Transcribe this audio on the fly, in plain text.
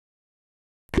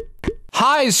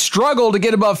Highs struggle to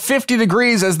get above 50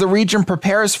 degrees as the region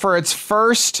prepares for its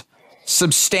first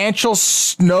substantial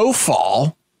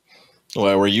snowfall.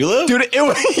 Where you live? Dude, it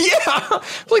was, yeah,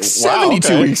 like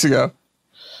 72 weeks ago.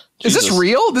 Jesus. Is this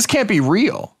real? This can't be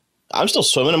real. I'm still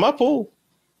swimming in my pool.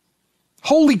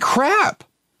 Holy crap.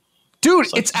 Dude,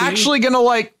 it's actually going to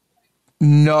like,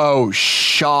 no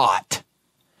shot.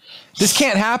 This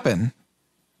can't happen.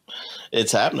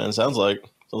 It's happening. It sounds like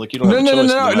you don't have a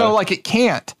choice. No, like it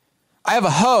can't. I have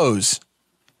a hose.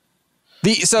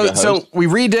 So we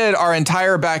redid our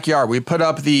entire backyard. We put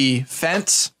up the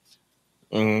fence.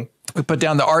 Mm-hmm. We put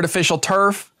down the artificial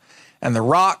turf and the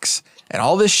rocks and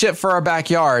all this shit for our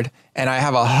backyard. And I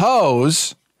have a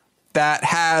hose that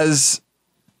has,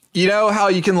 you know how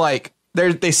you can like,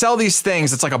 they sell these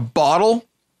things. It's like a bottle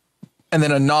and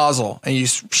then a nozzle, and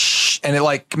and it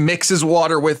like mixes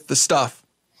water with the stuff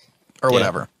or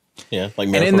whatever. Yeah, like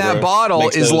and in that bottle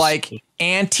is like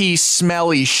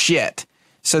anti-smelly shit,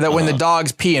 so that when the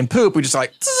dogs pee and poop, we just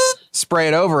like spray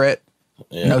it over it.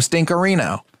 Yeah. No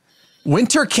stinkerino.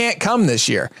 Winter can't come this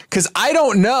year because I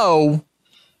don't know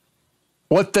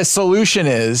what the solution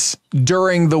is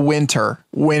during the winter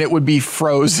when it would be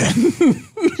frozen.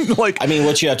 Like, I mean,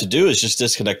 what you have to do is just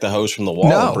disconnect the hose from the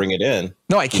wall and bring it in.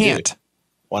 No, I can't.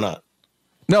 Why not?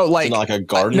 No, like, it's not like a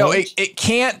garden. No, it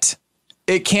can't.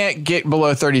 It can't get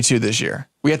below 32 this year.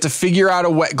 We have to figure out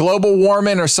a global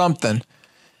warming or something,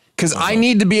 because I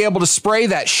need to be able to spray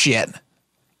that shit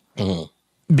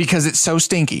because it's so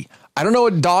stinky. I don't know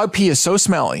what dog pee is so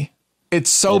smelly. It's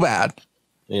so bad.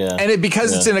 Yeah. And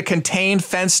because it's in a contained,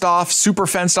 super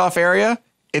fenced off area,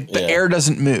 the air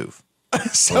doesn't move.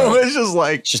 So it's just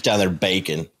like, it's just down there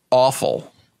baking.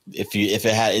 Awful. If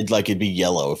it had, it'd be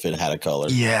yellow if it had a color.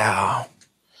 Yeah.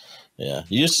 Yeah.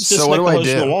 You just make the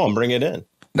hose from the wall and bring it in.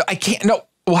 No, I can't. No.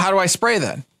 Well, how do I spray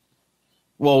then?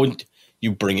 Well,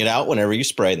 you bring it out whenever you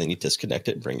spray, and then you disconnect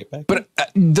it and bring it back. But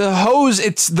the hose,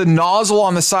 it's the nozzle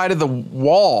on the side of the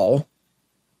wall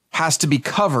has to be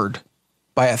covered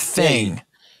by a thing. Yeah,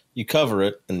 you cover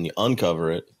it and you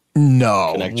uncover it.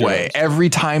 No way. Every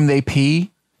time they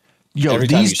pee,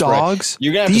 these dogs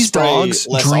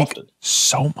drink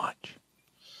so much.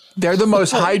 They're the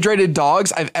most hydrated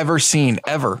dogs I've ever seen,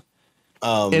 ever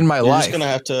in my life. You're just going to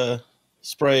have to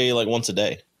spray like once a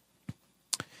day.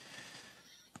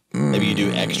 Maybe you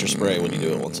do extra spray when you do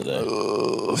it once a day.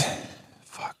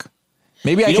 Fuck.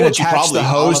 Maybe I can attach the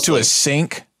hose to a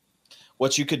sink.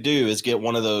 What you could do is get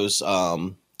one of those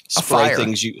spray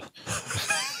things you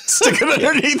stick it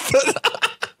underneath it.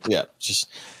 Yeah,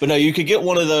 but no, you could get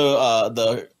one of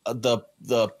the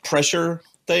pressure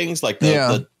things, like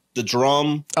the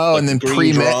drum. Oh, like and then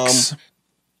pre-mix.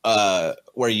 Where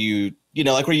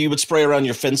like where you would spray around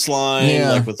your fence line,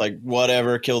 like with like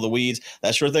whatever, kill the weeds,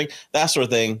 that sort of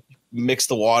thing. Mix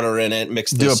the water in it,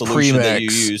 mix the solution that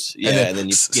you use. Yeah, and then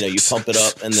you pump it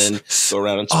up and then go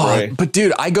around and spray. But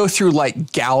dude, I go through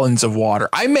like gallons of water.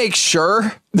 I make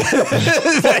sure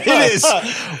that it is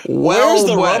where's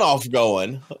the runoff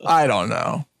going? I don't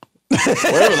know.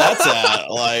 Wherever that's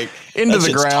at, like into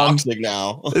the ground. Toxic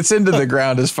now. It's into the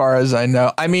ground as far as I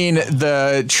know. I mean,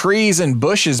 the trees and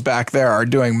bushes back there are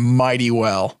doing mighty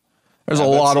well. There's a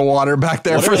lot of water back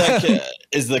there for them.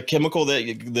 Is the chemical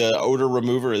the odor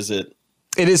remover? Is it?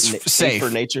 It is safe for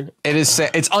nature. It is safe.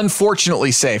 It's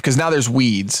unfortunately safe because now there's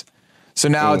weeds. So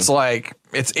now it's like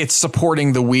it's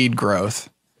supporting the weed growth.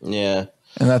 Yeah,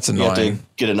 and that's annoying. You have to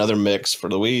get another mix for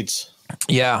the weeds.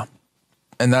 Yeah,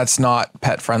 and that's not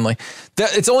pet friendly.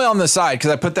 It's only on the side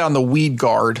because I put down the weed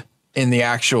guard in the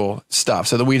actual stuff.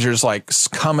 So the weeds are just like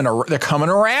coming. They're coming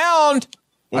around.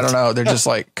 I don't know. They're just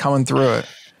like coming through it.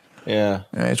 Yeah.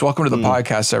 Anyways, welcome to the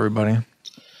podcast, everybody.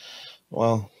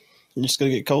 Well, you're just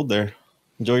gonna get cold there.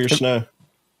 Enjoy your snow.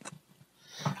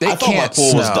 I thought my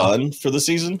pool was done for the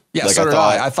season. Yeah, like so did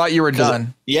I. I thought you were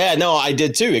done. Yeah, no, I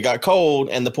did too. It got cold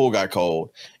and the pool got cold.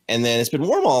 And then it's been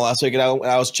warm all last week. And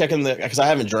I was checking because I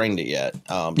haven't drained it yet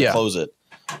to close it.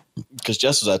 Because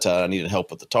Jess was out of town. I needed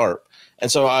help with the tarp.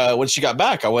 And so when she got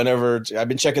back, I went over. I've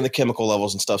been checking the chemical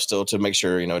levels and stuff still to make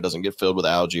sure, it doesn't get filled with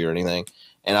algae or anything.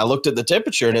 And I looked at the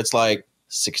temperature and it's like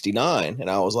 69. And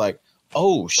I was like,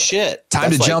 oh, shit.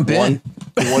 Time to jump in.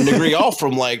 1 degree off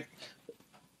from like,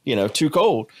 too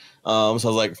cold. So I was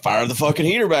like, fire the fucking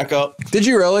heater back up. Did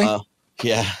you really?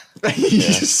 Yeah.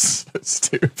 You're so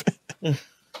stupid.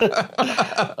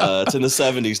 It's in the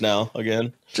 70s now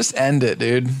again. Just end it,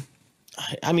 dude.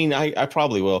 I mean, I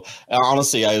probably will.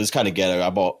 Honestly, I was kind of ghetto.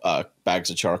 I bought bags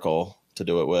of charcoal to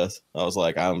do it with. I was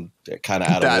like, I'm kind of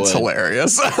out of wood. That's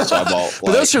hilarious. So I bought,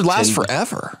 but those should last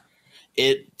forever.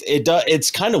 It does.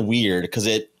 It's kind of weird because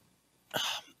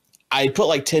I put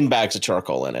like 10 bags of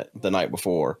charcoal in it the night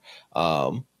before.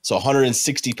 So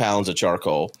 160 pounds of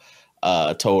charcoal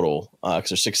total, because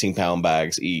they're 16-pound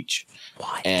bags each.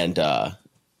 What? And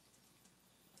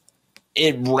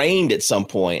it rained at some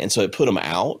point, and so it put them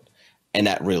out. And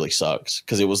that really sucks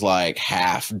because it was like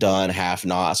half done, half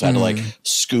not. So I had to like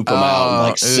scoop them out and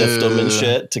like sift them and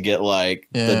shit to get like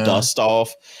the dust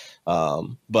off.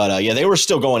 But they were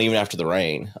still going even after the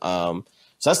rain. So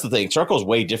that's the thing. Charcoal is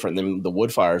way different than the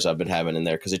wood fires I've been having in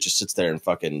there because it just sits there and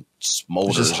fucking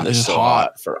smolders and it's so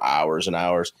hot for hours and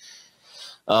hours.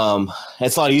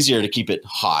 It's a lot easier to keep it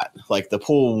hot. Like the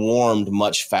pool warmed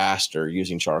much faster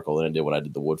using charcoal than it did when I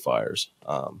did the wood fires.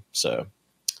 So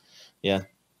yeah.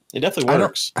 It definitely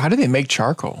works. How do they make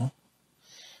charcoal?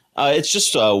 It's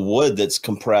just wood that's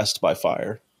compressed by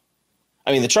fire.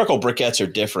 I mean, the charcoal briquettes are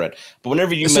different, but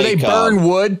whenever you so make, they burn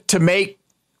wood to make.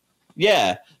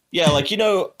 Yeah, like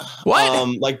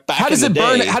what? Like back how does in the it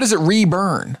burn? day, How does it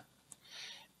re-burn?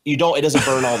 It doesn't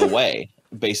burn all the way.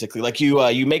 Basically, like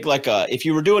you make like if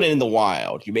you were doing it in the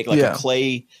wild, you make like a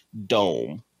clay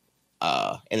dome,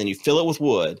 and then you fill it with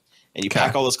wood, and you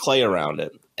pack all this clay around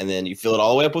it. And then you fill it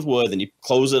all the way up with wood, then you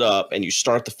close it up and you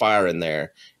start the fire in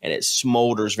there and it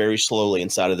smolders very slowly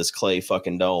inside of this clay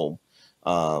fucking dome.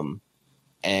 And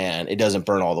it doesn't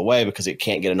burn all the way because it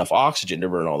can't get enough oxygen to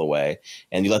burn all the way.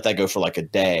 And you let that go for like a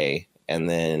day and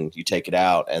then you take it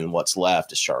out and what's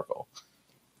left is charcoal.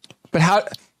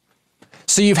 But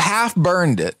so you've half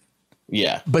burned it.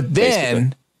 Yeah. But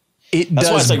then That's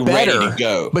why it's like better. Ready to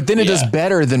go. But then it does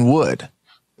better than wood.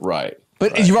 Right.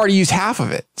 But you've already used half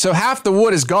of it. So half the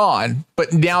wood is gone,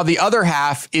 but now the other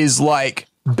half is like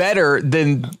better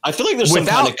than I feel like there's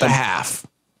without the half.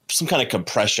 Some kind of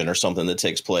compression or something that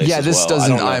takes place. Yeah, this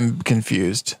doesn't, I'm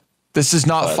confused. This does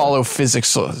not follow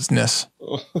physicsness.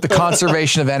 The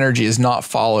conservation of energy is not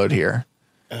followed here.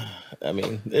 I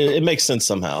mean, it makes sense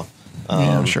somehow.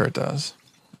 Yeah, I'm sure it does.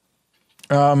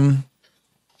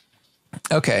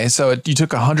 Okay, so you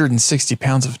took 160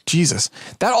 pounds of Jesus.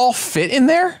 That all fit in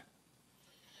there?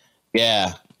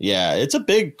 Yeah, it's a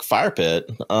big fire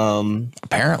pit. Apparently,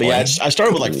 but yeah, I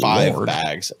started with like 5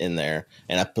 bags in there,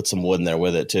 and I put some wood in there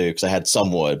with it too because I had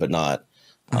some wood, but not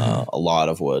a lot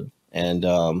of wood, and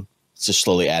just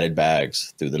slowly added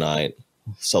bags through the night.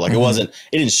 So like it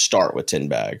didn't start with 10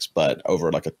 bags, but over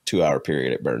like a 2-hour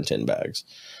period, it burned 10 bags.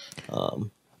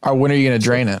 When are you going to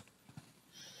drain it?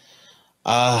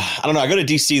 I don't know. I go to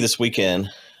DC this weekend.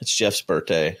 It's Jeff's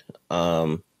birthday.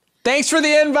 Thanks for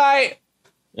the invite.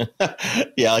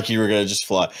 Yeah, like you were gonna just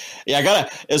fly. Yeah,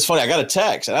 it's funny. I got a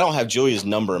text, and I don't have Julia's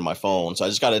number in my phone, so I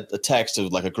just got a text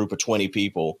of like a group of 20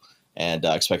 people, and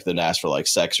expected them to ask for like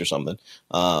sex or something.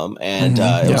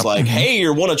 It was like, "Hey,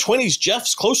 you're one of 20's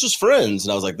Jeff's closest friends,"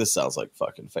 and I was like, "This sounds like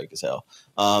fucking fake as hell."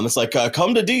 It's like,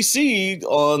 "Come to DC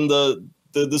on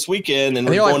this weekend," and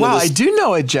you're like, "Wow, I do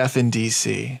know a Jeff in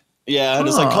DC." Yeah, and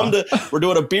it's like, we're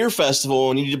doing a beer festival,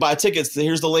 and you need to buy tickets.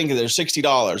 Here's the link, and there's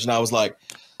 $60, and I was like,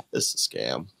 this is a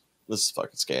scam. This is a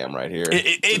fucking scam right here.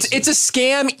 It's a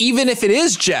scam, even if it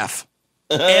is Jeff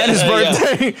and his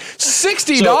birthday.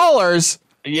 $60. So,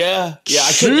 yeah.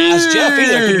 I couldn't ask Jeff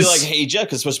either. I could be like, "Hey Jeff,"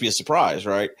 because it's supposed to be a surprise,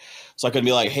 right? So I couldn't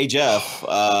be like, "Hey Jeff,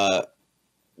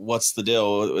 what's the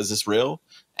deal? Is this real?"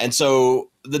 And so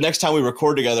the next time we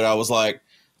record together, I was like,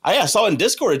 "Oh yeah, I saw in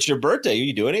Discord it's your birthday.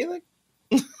 You do anything?"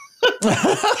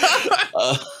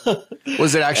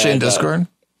 Was it actually in Discord?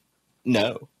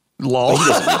 No. Lol. He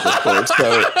doesn't have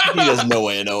Discord, so he has no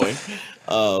way of knowing.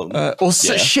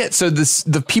 Shit. So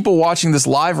the people watching this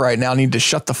live right now need to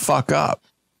shut the fuck up.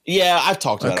 Yeah, I've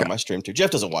talked about it on my stream too.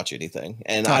 Jeff doesn't watch anything,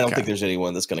 and I don't think there's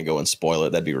anyone that's going to go and spoil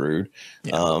it. That'd be rude.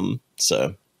 Yeah. Well,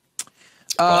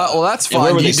 that's fine.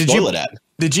 Where would they spoil it at?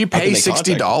 Did you pay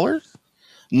 $60?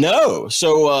 No.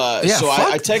 So I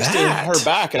texted her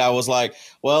back, and I was like,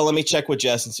 "Well, let me check with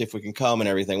Jess and see if we can come and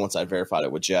everything." Once I verified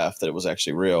it with Jeff that it was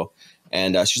actually real.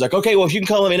 And she's like, "Okay, well, if you can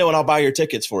come, let me know, and I'll buy your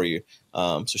tickets for you."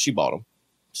 So she bought them.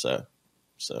 So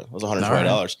it was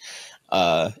 $120.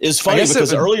 It's funny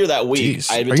because earlier that week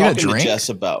I had been talking to Jess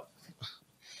about.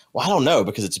 Well, I don't know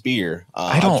because it's beer.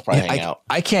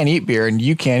 I can't eat beer, and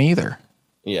you can't either.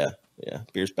 Yeah,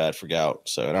 beer's bad for gout.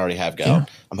 So and I already have gout. Yeah.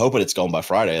 I'm hoping it's gone by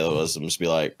Friday. Otherwise, I'm just be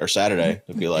like, or Saturday.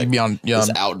 It'd be like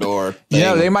this outdoor thing.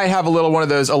 Yeah, they might have a little one of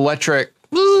those electric.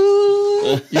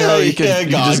 You can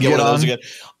just get on. Again.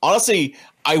 Honestly,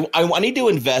 I need to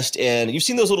invest in. You've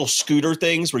seen those little scooter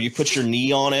things where you put your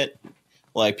knee on it,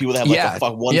 like people that have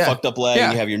one fucked up leg,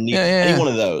 and you have your knee. I need one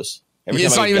of those.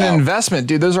 It's not even an investment,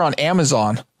 dude. Those are on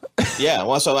Amazon. Yeah,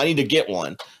 well, so I need to get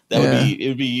one It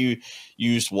would be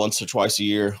used once or twice a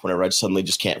year whenever I suddenly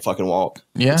just can't fucking walk.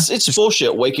 Yeah. It's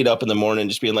bullshit waking up in the morning and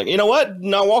just being like, you know what?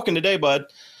 Not walking today, bud.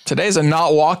 Today's a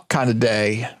not walk kind of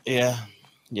day. Yeah.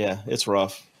 Yeah. It's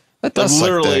rough. That does like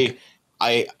literally,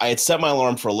 I had set my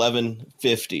alarm for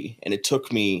 11:50 and it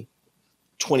took me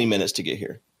 20 minutes to get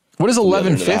here. What does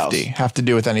 11:50 have to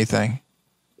do with anything?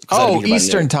 Oh,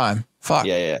 Eastern time. Fuck.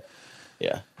 Yeah.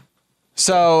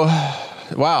 So,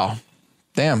 wow.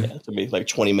 Damn. Yeah, it took me like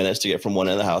 20 minutes to get from one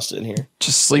end of the house to in here.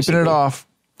 Just sleeping it off.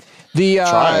 Do you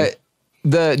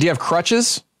have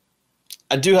crutches?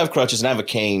 I do have crutches and I have a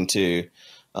cane too.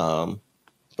 But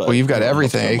well, you've got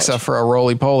everything except for a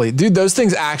roly-poly. Dude, those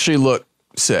things actually look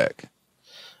sick.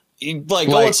 Like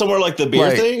going somewhere like the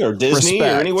beer thing or Disney or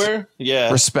anywhere.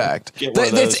 Yeah. Respect.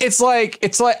 It's like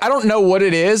I don't know what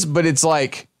it is, but it's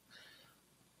like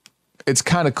it's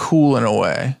kind of cool in a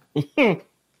way.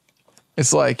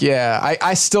 It's like, yeah,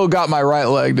 I still got my right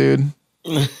leg, dude.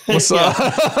 What's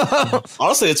up?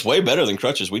 Honestly, it's way better than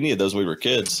crutches. We needed those when we were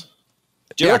kids.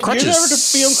 Crutches you ever be on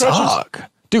crutches? Suck.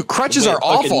 Dude, crutches are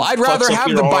awful. I'd rather have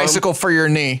the bicycle for your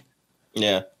knee.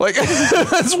 Yeah. Like,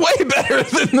 that's way better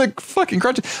than the fucking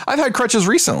crutches. I've had crutches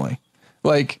recently.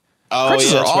 Like,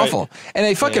 crutches are awful. Right. And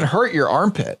they fucking hurt your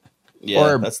armpit. Yeah.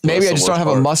 Or maybe I just don't have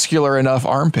a muscular enough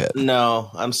armpit. No,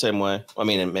 I'm the same way. I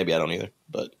mean, maybe I don't either.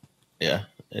 But, yeah,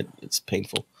 it's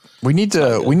painful. We need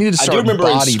to start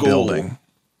bodybuilding.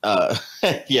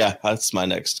 Yeah, that's my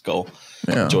next goal.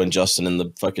 Yeah. Join Justin in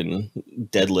the fucking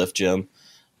deadlift gym.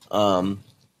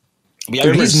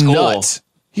 Dude, he's nuts.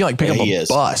 He pick up a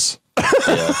bus.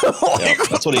 Yeah.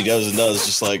 That's what he goes and does.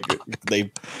 Just like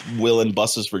they wheel in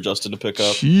buses for Justin to pick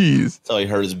up. Jeez. That's how he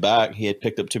hurt his back. He had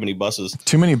picked up too many buses.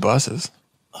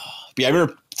 Yeah, I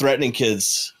remember threatening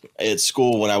kids at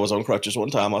school when I was on crutches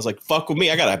one time. I was like, fuck with me.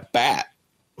 I got a bat.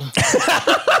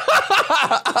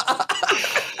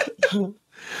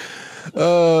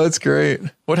 Oh, that's great.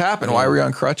 What happened? Why were you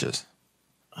on crutches?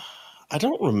 I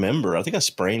don't remember. I think I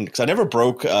sprained because I never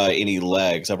broke any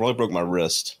legs. I've only broke my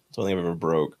wrist. That's the only thing I've ever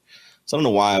broke. So I don't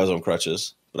know why I was on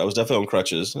crutches, but I was definitely on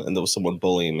crutches and there was someone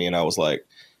bullying me and I was like,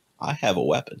 I have a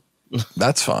weapon.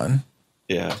 That's fun.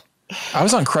 Yeah. I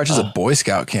was on crutches at Boy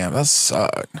Scout camp. That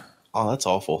sucked. Oh, that's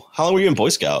awful. How long were you in Boy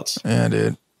Scouts? Yeah,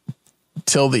 dude.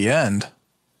 Till the end.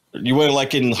 You went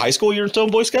like in high school, you were still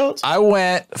in Boy Scouts? I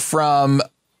went from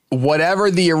whatever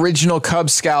the original Cub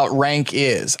Scout rank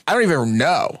is. I don't even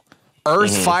know.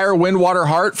 Earth, fire, wind, water,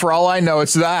 heart. For all I know,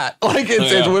 it's that. Like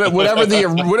it's whatever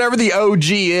the OG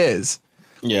is.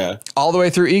 Yeah. All the way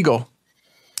through Eagle.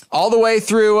 All the way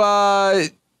through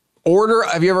Order.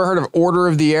 Have you ever heard of Order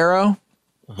of the Arrow?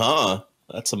 Huh.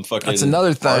 That's some fucking That's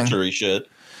another thing. Archery shit.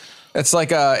 It's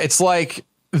like Are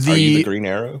you the Green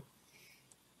Arrow?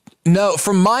 No,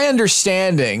 from my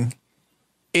understanding,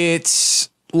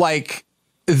 it's like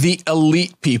the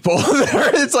elite people.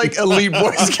 It's like elite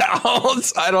Boy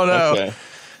Scouts. I don't know. Okay.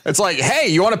 It's like, hey,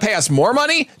 you want to pay us more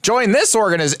money? Join this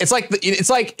organization. It's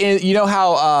like you know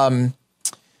how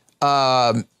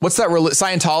what's that?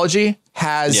 Scientology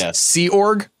has Sea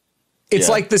Org. It's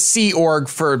like the Sea Org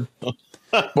for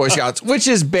Boy Scouts, which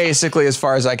is basically, as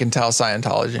far as I can tell,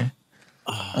 Scientology.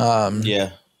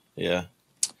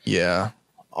 Yeah.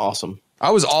 Awesome.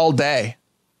 I was all day.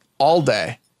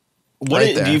 Do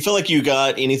you feel like you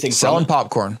got anything selling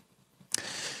popcorn?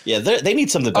 Yeah, they need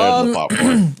something better than the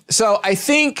popcorn. So I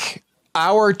think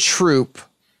our troop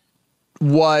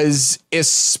was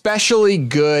especially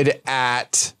good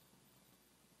at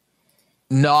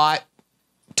not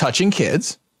touching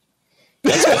kids.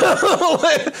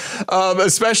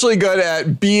 Especially good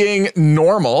at being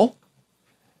normal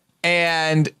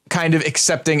and kind of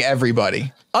accepting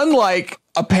everybody. Unlike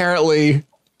apparently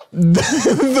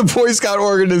the Boy Scout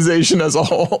organization as a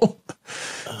whole.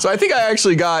 So I think I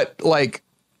actually got like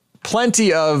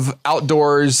plenty of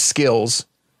outdoors skills.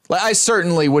 Like I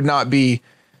certainly would not be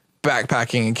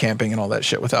backpacking and camping and all that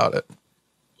shit without it.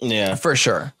 Yeah, for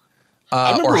sure.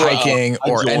 Or hiking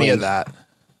or any of that.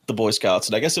 The Boy Scouts,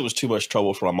 and I guess it was too much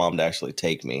trouble for my mom to actually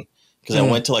take me because I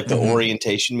went to like the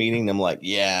orientation meeting and I'm like,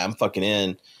 yeah, I'm fucking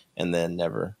in, and then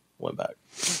never went back.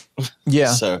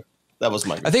 Yeah. So that was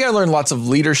my. I think I learned lots of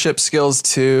leadership skills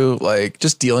too, like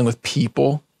just dealing with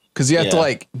people, because you have to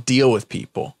like deal with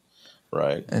people,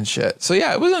 right? And shit. So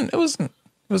yeah, it was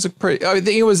a pretty. I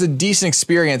think it was a decent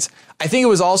experience. I think it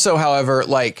was also, however,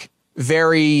 like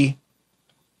very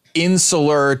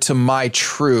insular to my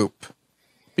troop,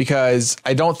 because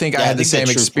I don't think I had the same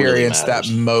experience that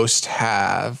most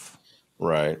have.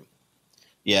 Right.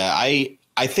 Yeah, I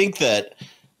think that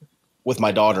with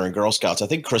my daughter in Girl Scouts, I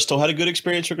think Crystal had a good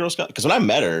experience with Girl Scouts, because when I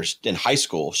met her in high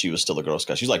school, she was still a Girl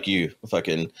Scout. She's like you,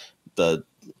 fucking the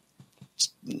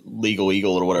legal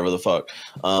eagle or whatever the fuck.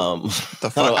 I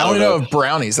don't know of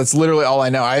brownies. That's literally all I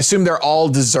know. I assume they're all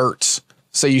desserts.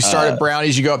 So you start at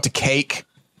brownies, you go up to cake.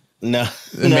 No,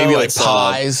 maybe like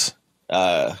pies.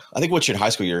 I think once you're in high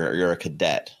school, you're a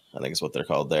cadet. I think is what they're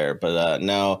called there. But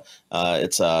no,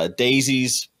 it's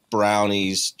daisies,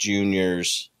 brownies,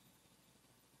 juniors,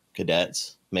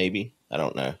 cadets, maybe. I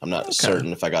don't know. I'm not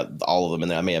certain if I got all of them in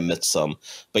there. I may have missed some.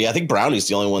 But yeah, I think brownie's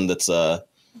the only one that's a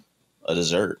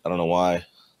dessert. I don't know why.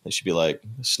 They should be like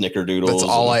snickerdoodles. That's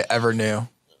all I ever knew.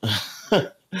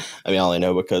 I mean, all I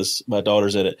know because my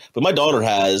daughter's in it. But my daughter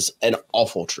has an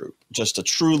awful troop. Just a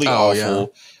truly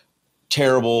awful,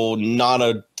 terrible, not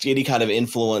any kind of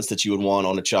influence that you would want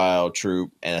on a child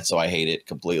troop. And so I hate it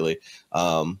completely.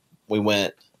 We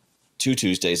went 2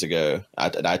 Tuesdays ago.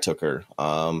 I took her.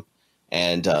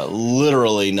 And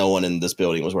literally no one in this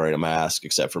building was wearing a mask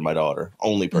except for my daughter.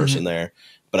 Only person there.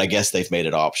 But I guess they've made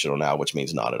it optional now, which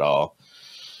means not at all.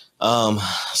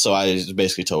 So I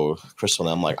basically told Crystal,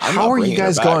 and I'm like, how are you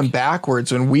guys going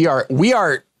backwards when we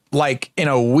are like in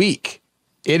a week?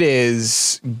 It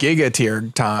is Giga tier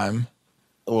time.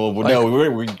 Well,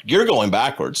 no, you're going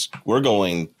backwards. We're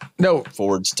going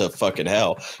forwards to fucking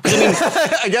hell. I mean,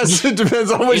 I guess it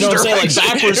depends on which direction. Like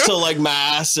backwards to like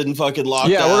mass and fucking lockdown.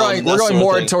 Yeah, we're going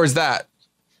more towards that.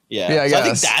 Yeah, so I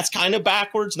think that's kind of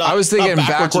backwards. I was thinking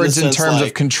backwards in terms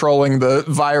of controlling the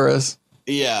virus.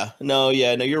 Yeah, no,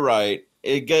 you're right.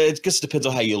 It just depends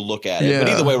on how you look at it. But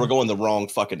either way, we're going the wrong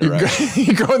fucking direction.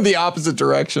 You're going the opposite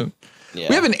direction. Yeah.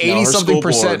 We have an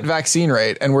 80-something% vaccine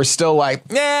rate, and we're still like,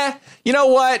 you know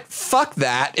what? Fuck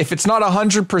that. If it's not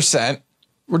 100%,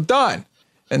 we're done.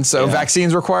 And so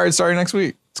vaccines required starting next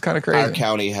week. It's kind of crazy. Our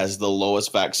county has the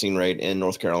lowest vaccine rate in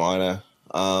North Carolina.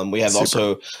 We have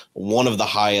also one of the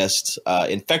highest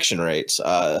infection rates.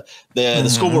 The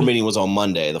school board meeting was on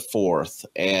Monday, the 4th.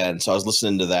 And so I was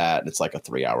listening to that. It's like a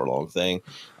 3-hour long thing.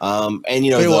 And,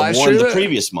 you know, the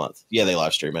previous month. Yeah, they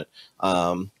live stream it.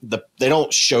 They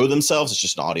don't show themselves. It's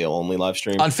just an audio only live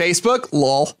stream. On Facebook?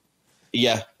 Lol.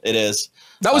 Yeah, it is.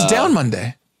 That was down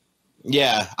Monday.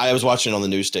 Yeah, I was watching it on the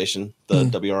news station, the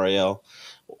WRAL.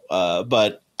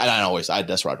 But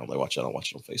that's where I normally watch it. I don't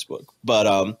watch it on Facebook.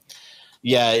 But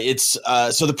yeah, it's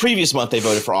so the previous month they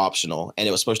voted for optional, and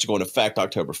it was supposed to go into effect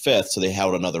October 5th. So they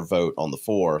held another vote on the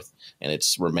 4th, and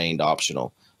it's remained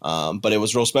optional. But it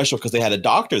was real special because they had a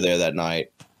doctor there that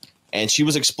night, and she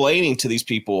was explaining to these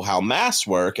people how masks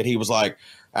work, and he was like,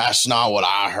 "That's not what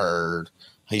I heard."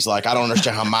 He's like, "I don't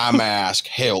understand how my mask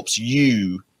helps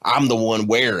you. I'm the one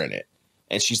wearing it."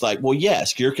 And she's like, "Well,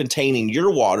 yes, you're containing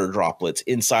your water droplets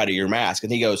inside of your mask."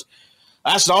 And he goes,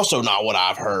 "That's also not what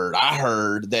I've heard. I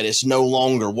heard that it's no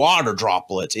longer water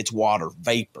droplets. It's water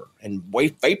vapor. And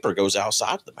vapor goes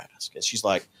outside of the mask." And she's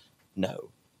like, "No,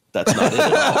 that's not it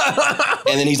at all."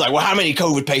 And then he's like, "Well, how many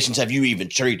COVID patients have you even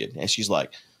treated?" And she's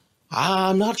like,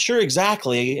 "I'm not sure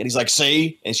exactly." And he's like,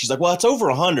 "See?" And she's like, "Well, it's over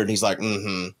 100. And he's like,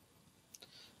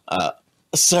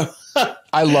 So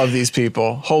I love these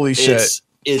people. Holy shit.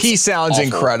 He sounds awful.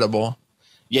 Incredible.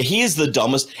 Yeah, he is the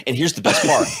dumbest. And here's the best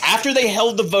part. After they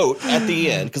held the vote at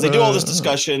the end, because they do all this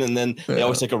discussion and then they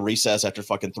always take a recess after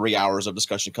fucking 3 hours of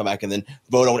discussion, come back and then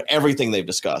vote on everything they've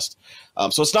discussed.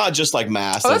 So it's not just like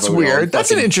mass. Oh, that's weird.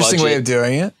 That's an interesting way of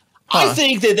doing it. I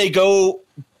think that they go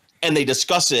and they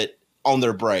discuss it on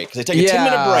their break. They take a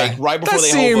 10-minute break right before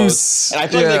they hold votes. And I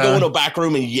feel like they go into a back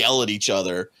room and yell at each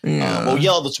other. Well,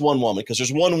 yell at this one woman because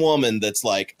there's one woman that's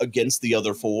like against the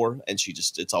other 4, and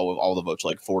it's all the votes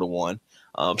like 4-1.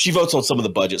 She votes on some of the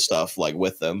budget stuff like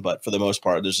with them, but for the most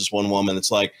part, there's this one woman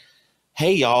that's like,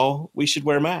 "Hey, y'all, we should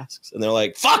wear masks." And they're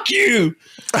like, "Fuck you."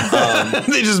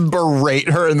 They just berate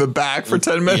her in the back for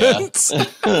 10 minutes.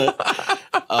 But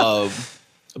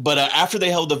after they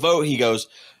held the vote, he goes,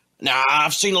 "Now,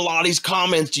 I've seen a lot of these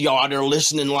comments to y'all out there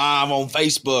listening live on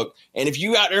Facebook. And if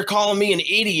you out there calling me an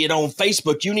idiot on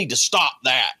Facebook, you need to stop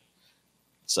that."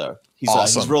 So he's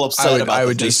real upset about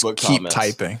the Facebook comments. Keep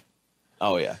typing.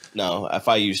 Oh, yeah. No, if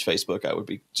I use Facebook, I would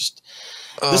be just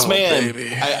this man.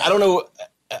 I don't know.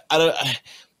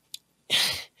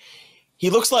 He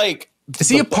looks like. Is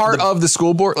he a part of the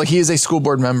school board? Like he is a school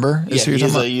board member? Yeah,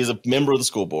 he's a member of the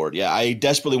school board. Yeah, I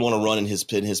desperately want to run in his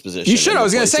position. You should. I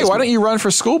was going to say, why don't you run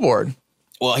for school board?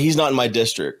 Well, he's not in my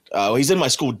district. He's in my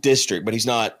school district, but he's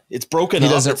not. It's broken up.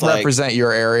 He doesn't represent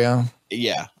your area.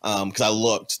 Yeah, because I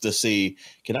looked to see,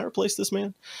 can I replace this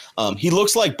man? He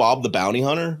looks like Bob the Bounty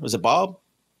Hunter. Was it Bob?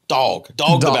 Dog the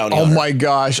Bounty Hunter. Oh my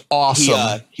gosh,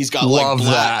 awesome! He's got like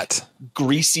black,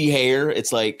 greasy hair.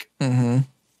 It's like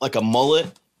like a mullet,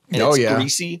 and it's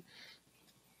greasy.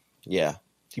 Yeah,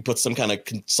 he puts some kind of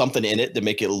something in it to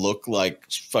make it look like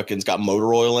fucking's got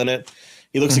motor oil in it.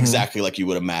 He looks exactly like you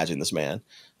would imagine this man.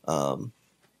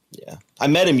 Yeah, I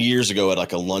met him years ago at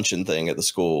like a luncheon thing at the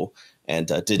school, and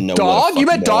didn't know. Dog, you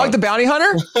met Dog the Bounty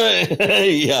Hunter?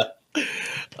 Yeah.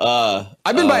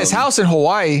 I've been by his house in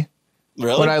Hawaii.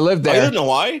 Really? When I lived there. Oh, you lived in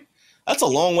Hawaii? That's a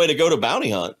long way to go to bounty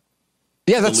hunt.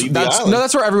 Yeah,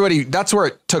 that's where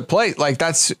it took place. Like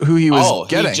that's who he was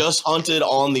getting. He just hunted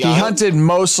on the island. He hunted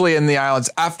mostly in the islands.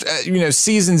 After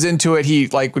seasons into it, he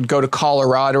like would go to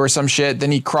Colorado or some shit.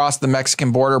 Then he crossed the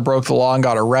Mexican border, broke the law, and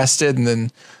got arrested. And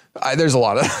then there's a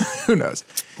lot of who knows.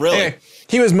 Really? Anyway,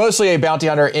 he was mostly a bounty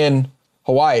hunter in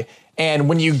Hawaii. And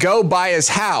when you go by his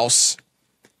house,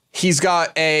 he's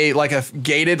got a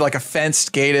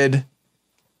fenced gated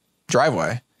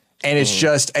driveway. And it's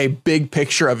just a big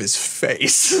picture of his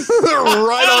face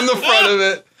right on the front of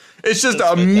it. It's just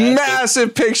a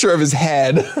massive picture of his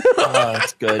head.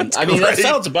 That's good. I mean, that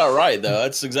sounds about right, though.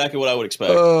 That's exactly what I would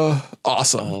expect.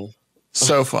 Awesome.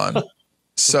 So fun.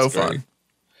 So fun.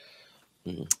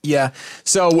 Yeah.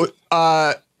 So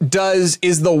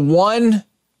is the one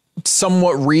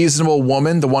somewhat reasonable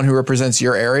woman the one who represents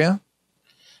your area?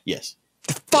 Yes.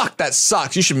 Fuck, that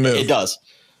sucks. You should move. It does.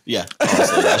 Yeah,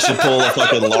 honestly, I should pull a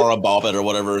fucking Laura Bobbitt or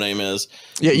whatever her name is.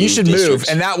 Yeah, you should move,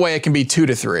 and that way it can be 2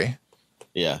 to 3.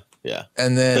 Yeah.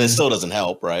 And then but it still doesn't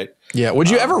help, right? Yeah. Would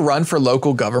you ever run for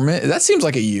local government? That seems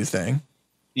like a you thing.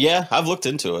 Yeah, I've looked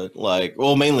into it.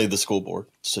 Mainly the school board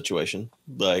situation.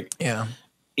 Yeah.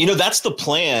 That's the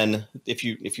plan. If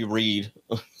you read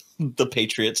the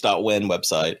patriots.win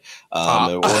website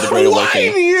or the Great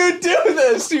Awakening. Why do you do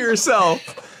this to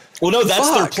yourself? Well, no, that's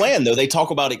their plan, though. They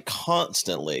talk about it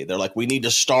constantly. They're like, we need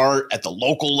to start at the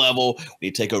local level. We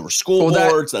need to take over school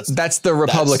boards. That's the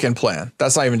Republican plan.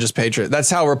 That's not even just Patriot.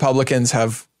 That's how Republicans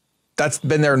have. That's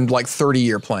been their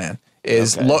 30-year plan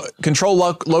is control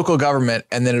local government,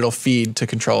 and then it'll feed to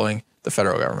controlling the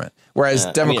federal government. Whereas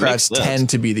Democrats tend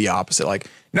to be the opposite. Like,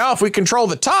 no, if we control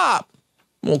the top,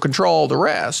 we'll control the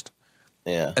rest.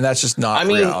 Yeah. And that's just not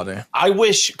reality. I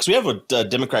wish, because we have a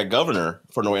Democrat governor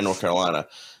for North Carolina.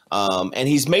 And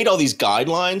he's made all these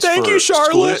guidelines. Thank you,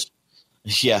 Charlotte.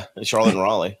 Schools. Yeah, Charlotte and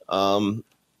Raleigh, and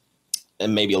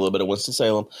maybe a little bit of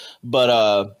Winston-Salem.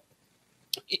 But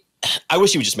I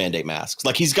wish he would just mandate masks.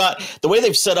 Like he's got the way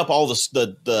they've set up all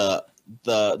the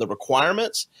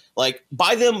requirements. Like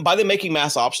by them making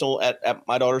masks optional at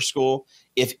my daughter's school,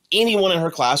 if anyone in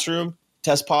her classroom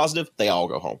tests positive, they all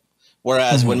go home.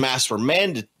 Whereas when masks were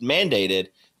mandated,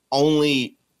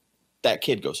 only that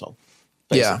kid goes home.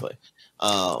 Basically. Yeah.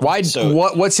 Why?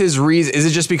 What's his reason? Is it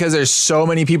just because there's so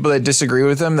many people that disagree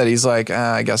with him that he's like,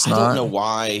 I guess not? I don't know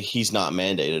why he's not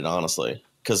mandated, honestly.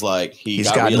 Because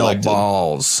he's got no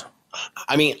balls.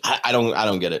 I mean, I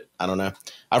don't get it. I don't know.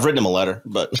 I've written him a letter,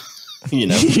 but you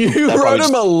wrote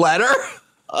him a letter?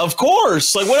 Of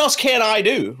course. Like, what else can I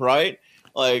do? Right?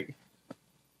 Like,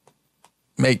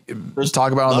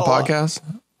 talk about it on the podcast.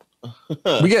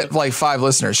 We get 5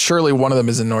 listeners. Surely one of them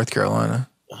is in North Carolina.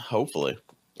 Hopefully.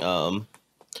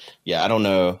 Yeah, I don't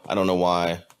know. I don't know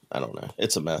why. I don't know.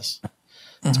 It's a mess.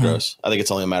 It's gross. I think it's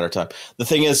only a matter of time. The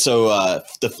thing is, so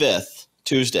the 5th,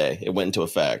 Tuesday, it went into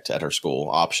effect at her school,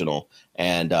 optional.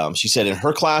 And she said in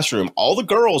her classroom, all the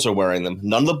girls are wearing them.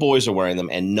 None of the boys are wearing them.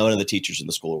 And none of the teachers in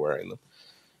the school are wearing them.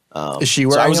 Is she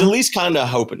wearing them? So I was at least kind of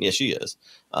hoping. Yeah, she is.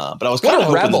 But I was kind of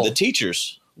hoping that the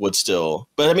teachers would still,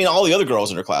 but I mean, all the other girls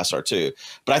in her class are too.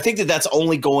 But I think that's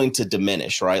only going to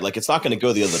diminish, right? Like, it's not going to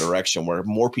go the other direction where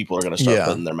more people are going to start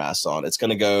putting their masks on. It's going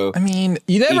to go. I mean,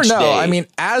 you never know. Day. I mean,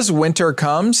 as winter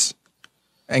comes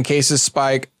and cases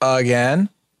spike again,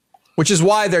 which is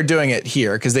why they're doing it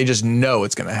here, because they just know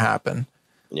it's going to happen.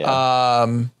 Yeah.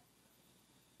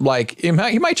 He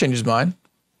might change his mind.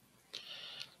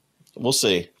 We'll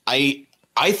see. I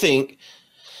think.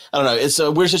 I don't know. It's a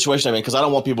weird situation. I mean, because I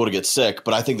don't want people to get sick,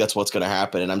 but I think that's what's going to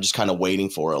happen. And I'm just kind of waiting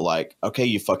for it. Like, okay,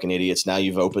 you fucking idiots. Now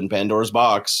you've opened Pandora's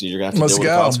box. You're going to have to deal with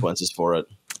the consequences for it.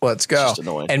 Let's go.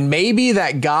 And maybe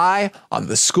that guy on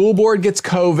the school board gets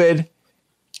COVID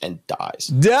and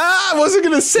dies. I wasn't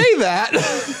going to say that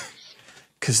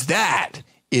because that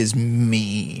is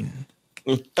mean.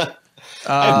 I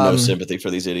have no sympathy for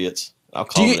these idiots. I'll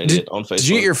call them an idiot on Facebook. Did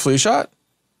you get your flu shot?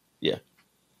 Yeah.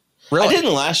 Really? I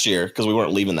didn't last year because we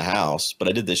weren't leaving the house, but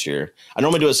I did this year. I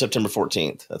normally do it September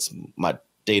 14th. That's my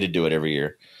day to do it every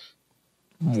year.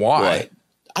 Why? But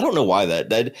I don't know why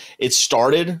that it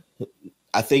started.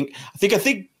 I think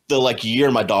the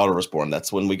year my daughter was born,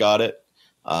 that's when we got it.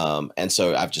 And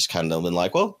so I've just kind of been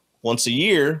like, well, once a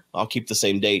year, I'll keep the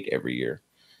same date every year.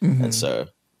 And so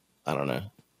I don't know.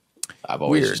 I've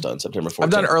always just done September 14th. I've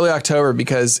done early October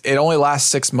because it only lasts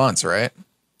 6 months, right?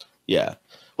 Yeah.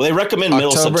 Well, they recommend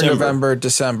middle September. November,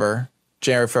 December.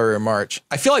 January, February, March.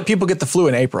 I feel like people get the flu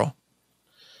in April.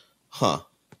 Huh.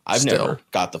 I've never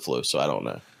got the flu, so I don't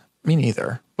know. Me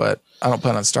neither, but I don't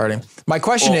plan on starting. My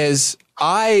question is,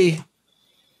 I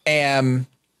am...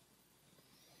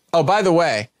 Oh, by the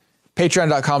way,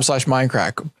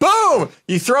 patreon.com/Mindcrack. Boom!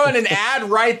 You throw in an ad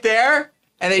right there,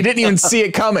 and they didn't even see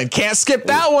it coming. Can't skip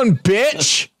that one,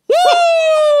 bitch.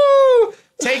 Woo!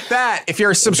 Take that. If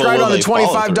you're subscribed on the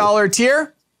 $25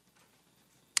 tier,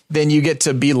 then you get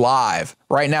to be live.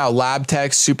 Right now, Lab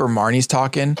Tech, Super Marnie's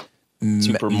talking.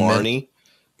 Super Marnie?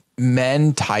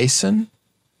 Men Tyson?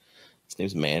 His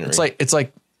name's Mannery. It's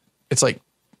like,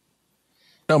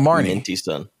 no, Marnie. Minty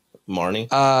son. Marnie?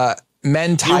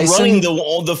 Men Tyson. You're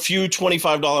running the few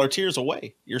 $25 tiers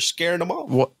away. You're scaring them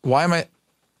off. Why am I?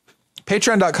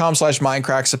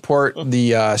 Patreon.com/Mindcrack. Support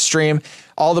the stream.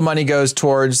 All the money goes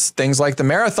towards things like the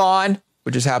marathon,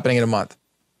 which is happening in a month.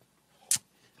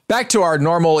 Back to our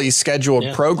normally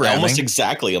scheduled programming. Almost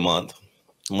exactly a month.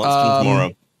 A month from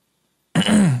tomorrow.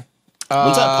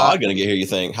 When's that pod going to get here, you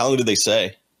think? How long did they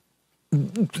say?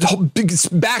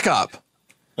 Back up.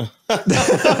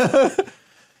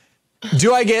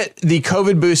 Do I get the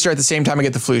COVID booster at the same time I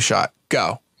get the flu shot?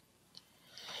 Go.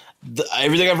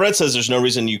 Everything I've read says there's no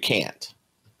reason you can't.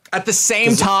 At the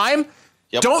same time?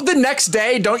 Yep. Don't the next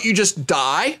day, don't you just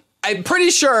die? I'm pretty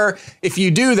sure if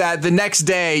you do that, the next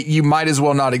day you might as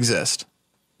well not exist.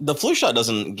 The flu shot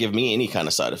doesn't give me any kind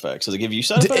of side effects. Does it give you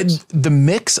side effects? The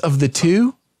mix of the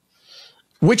two?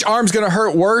 Which arm's going to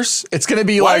hurt worse? It's going to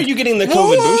be Why are you getting the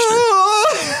COVID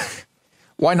booster?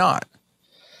 Why not?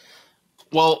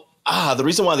 Well, the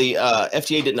reason why the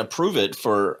FDA didn't approve it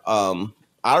for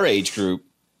our age group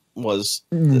was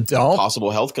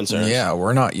possible health concerns. Yeah,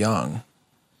 we're not young.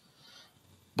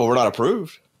 But we're not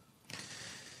approved.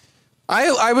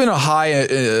 I'm in a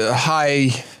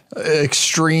high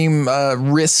extreme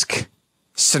risk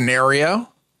scenario.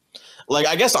 Like,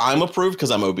 I guess I'm approved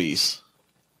because I'm obese.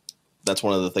 That's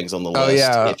one of the things on the list. Oh,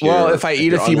 yeah. Well, if I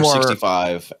eat a few more...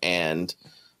 65 and...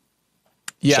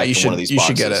 Yeah, you should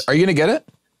get it. Are you going to get it?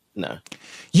 No.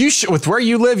 You should. With where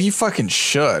you live, you fucking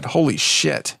should. Holy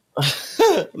shit.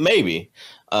 Maybe.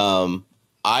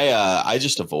 I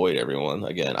just avoid everyone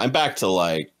again. I'm back to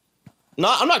like...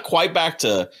 I'm not quite back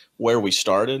to where we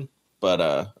started, but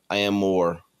I am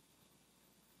more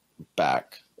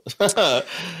back.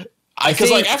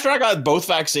 Because like after I got both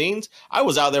vaccines, I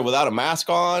was out there without a mask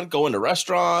on, going to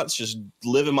restaurants, just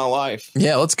living my life.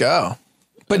 Yeah, let's go.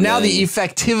 But and now the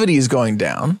effectivity is going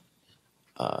down.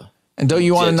 And don't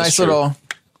you want a nice little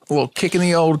kick in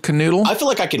the old canoodle? I feel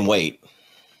like I can wait.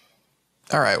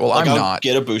 All right. Well, like I'll not.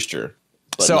 Get a booster.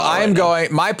 So I am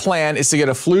going. My plan is to get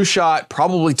a flu shot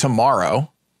probably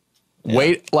tomorrow. Yeah.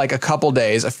 Wait like a couple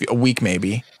days, a week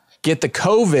maybe. Get the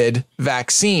COVID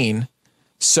vaccine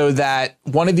so that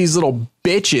one of these little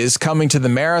bitches coming to the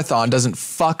marathon doesn't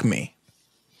fuck me.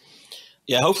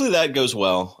 Yeah, hopefully that goes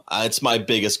well. It's my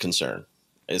biggest concern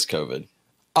is COVID.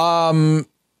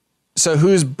 So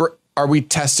are we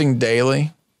testing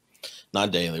daily?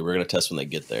 Not daily. We're going to test when they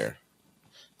get there.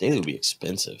 Daily would be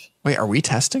expensive. Wait, are we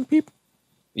testing people?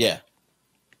 Yeah.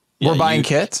 We're buying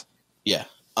kits? Yeah.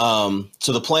 So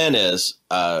the plan is,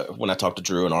 when I talked to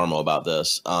Drew and Armo about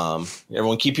this,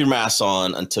 everyone keep your masks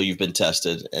on until you've been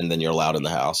tested, and then you're allowed in the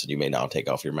house, and you may now take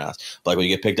off your mask. But like when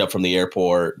you get picked up from the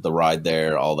airport, the ride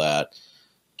there, all that,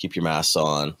 keep your masks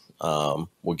on.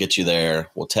 We'll get you there.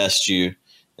 We'll test you,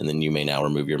 and then you may now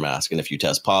remove your mask. And if you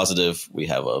test positive, we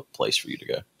have a place for you to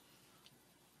go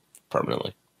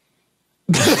permanently.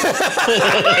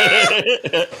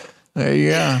 There you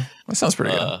go. That sounds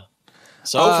pretty good.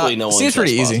 So hopefully no one seems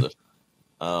pretty easy.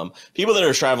 People that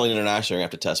are traveling internationally are going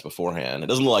to have to test beforehand. It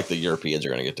doesn't look like the Europeans are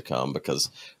going to get to come because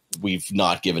we've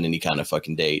not given any kind of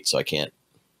fucking date, so I can't.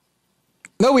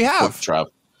 No, we have.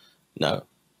 Travel. No.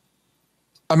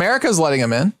 America's letting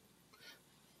them in.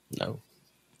 No.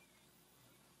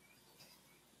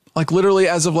 Like literally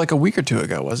as of like a week or two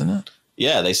ago, wasn't it?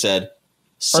 Yeah, they said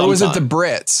sometime. Or was it the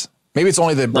Brits? Maybe it's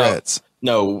only the Brits.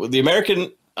 No, the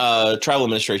American Travel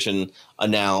Administration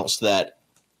announced that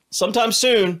sometime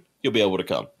soon you'll be able to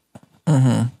come.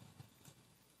 Mm-hmm.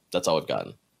 That's all we've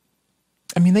gotten.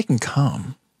 I mean, they can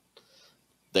come.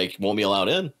 They won't be allowed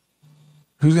in.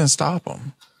 Who's going to stop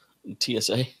them?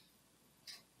 TSA.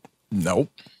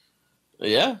 Nope.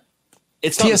 Yeah.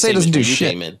 It's TSA doesn't do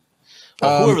shit.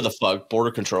 Well, whoever the fuck,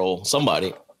 border control,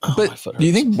 somebody. Oh, but do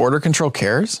you think border control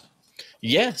cares?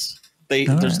 Yes.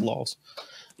 There's laws.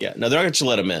 Yeah. No, they're not going to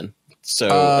let them in.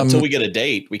 So until we get a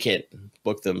date, we can't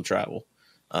book them travel.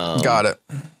 Got it.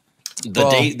 The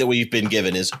date that we've been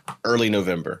given is early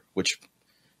November, which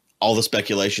all the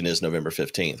speculation is November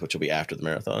 15th, which will be after the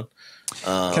marathon.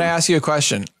 Can I ask you a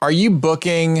question? Are you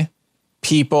booking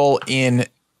people in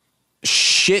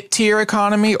shit tier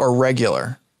economy or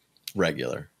regular?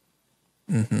 Regular.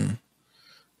 Mm-hmm.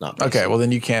 Not basic. Okay. Well,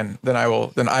 then you can. Then I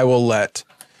will let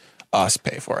us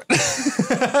pay for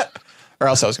it, or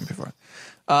else I was gonna pay for it.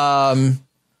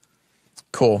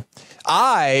 Cool.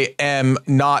 I am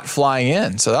not flying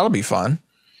in, so that'll be fun.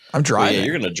 I'm driving. Yeah,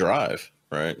 you're gonna drive,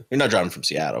 right? You're not driving from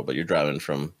Seattle, but you're driving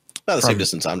from about the same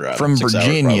distance I'm driving. From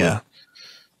Virginia.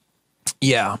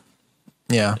 Yeah.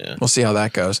 We'll see how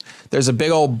that goes. There's a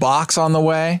big old box on the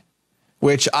way,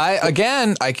 which I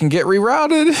can get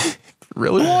rerouted.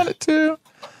 Really want it to.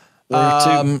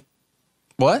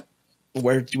 What?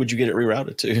 Where would you get it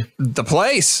rerouted to? The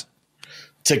place.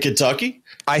 To Kentucky?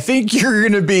 I think you're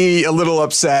going to be a little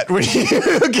upset when you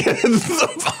get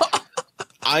the box.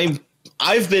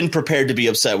 I've been prepared to be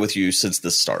upset with you since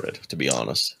this started, to be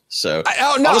honest. So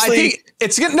honestly, I think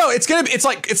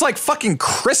it's like fucking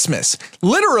Christmas.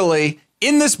 Literally,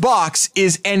 in this box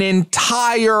is an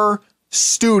entire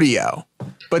studio.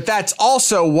 But that's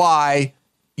also why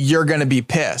you're going to be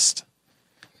pissed.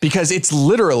 Because it's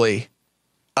literally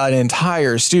an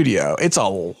entire studio. It's a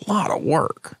lot of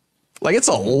work. Like, it's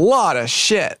a lot of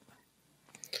shit.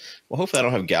 Well, hopefully I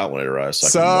don't have gout when it arrives.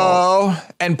 So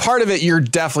and part of it, you're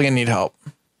definitely going to need help.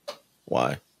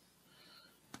 Why?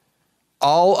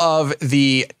 All of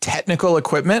the technical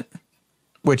equipment,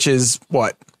 which is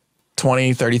what,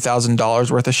 $20,000,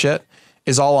 $30,000 worth of shit,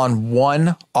 is all on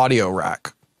one audio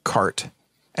rack cart.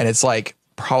 And it's like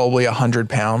probably 100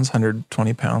 pounds,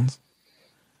 120 pounds.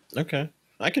 Okay.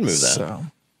 I can move that. So,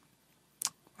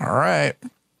 all right.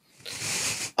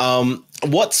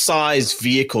 What size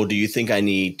vehicle do you think I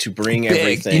need to bring Big.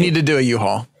 everything? You need to do a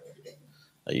U-Haul.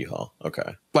 A U-Haul.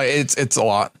 Okay. Like it's a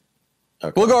lot.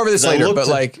 Okay. We'll go over this later,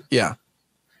 but yeah.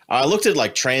 I looked at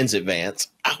like transit vans.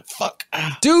 Oh, fuck.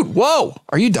 Dude, whoa.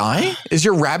 Are you dying? Is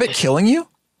your rabbit killing you?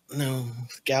 No,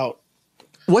 gout.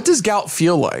 What does gout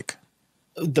feel like?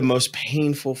 The most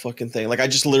painful fucking thing. Like I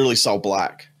just literally saw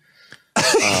black. Like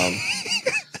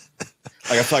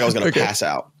I feel like I was going to pass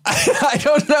out. I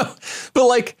don't know. But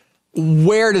like,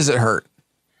 where does it hurt?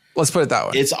 Let's put it that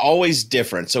way. It's always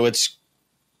different. So it's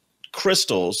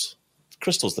crystals.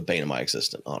 Crystal's the bane of my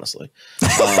existence, honestly.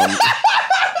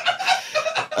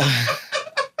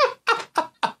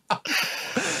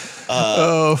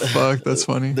 Oh, fuck. That's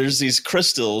funny. There's these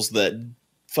crystals that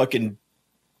fucking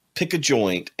pick a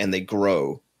joint and they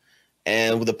grow.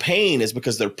 And the pain is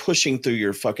because they're pushing through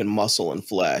your fucking muscle and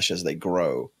flesh as they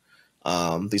grow.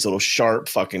 These little sharp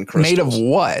fucking crystals. Made of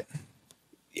what?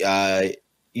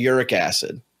 Uric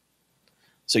acid.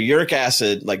 So uric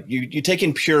acid, like you take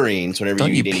in purines whenever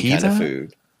you eat any kind of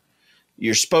food.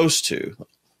 You're supposed to.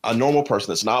 A normal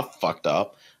person that's not fucked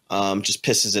up just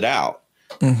pisses it out.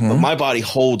 Mm-hmm. But my body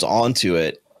holds on to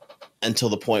it until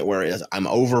the point where I'm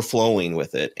overflowing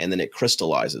with it, and then it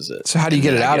crystallizes it. So how do you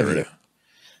get it out of you?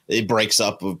 It breaks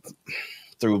up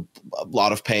through a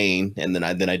lot of pain, and then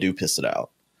I do piss it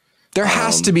out. There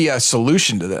has to be a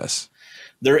solution to this.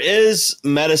 There is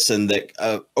medicine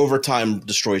that over time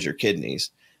destroys your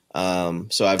kidneys.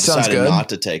 So I've decided not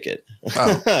to take it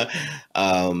because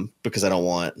I don't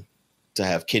want to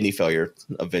have kidney failure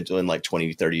eventually in like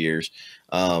 20, 30 years.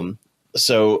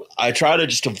 So I try to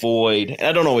just avoid, and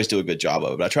I don't always do a good job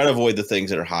of it, but I try to avoid the things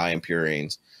that are high in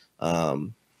purines.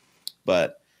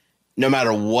 But no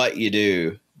matter what you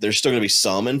do, there's still going to be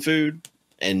some in food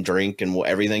and drink and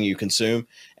everything you consume.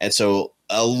 And so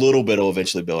a little bit will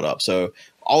eventually build up. So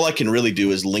all I can really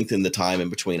do is lengthen the time in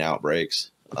between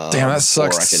outbreaks. Damn, that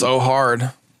sucks so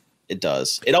hard. It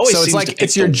does. It always seems to pick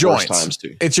it's your the joints. worst times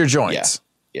too. It's your joints.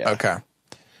 Yeah. Okay.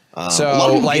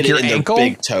 So like your ankle,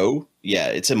 big toe. Yeah,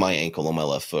 it's in my ankle on my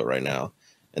left foot right now.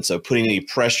 And so putting any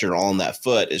pressure on that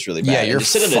foot is really bad. Yeah, you're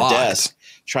sitting at a desk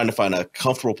trying to find a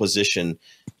comfortable position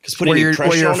because putting any pressure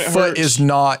where your on it foot hurts. is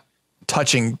not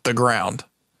touching the ground.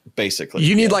 Basically,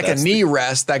 you need like a knee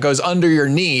rest that goes under your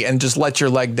knee and just let your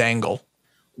leg dangle.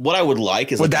 What I would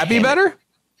like is would that be better?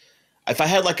 If I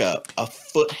had like a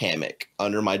foot hammock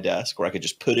under my desk where I could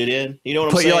just put it in, you know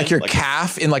what I'm saying? Put like your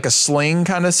calf in like a sling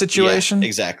kind of situation. Yeah,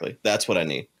 exactly. That's what I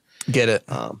need. Get it?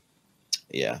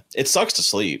 Yeah, it sucks to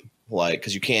sleep, like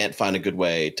because you can't find a good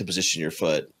way to position your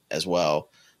foot as well.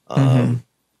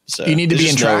 So you need to be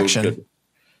in traction.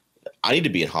 I need to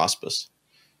be in hospice.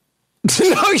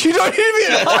 No, you don't need to be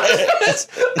in hospice.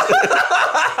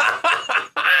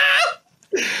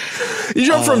 You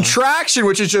jump from traction,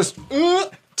 which is just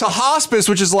to hospice,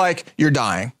 which is like you're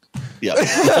dying. Yeah.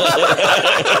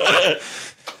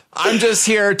 I'm just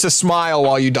here to smile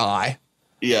while you die.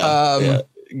 Yeah.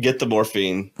 Get the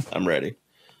morphine. I'm ready.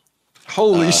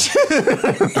 Holy shit. You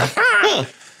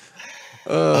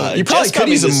probably could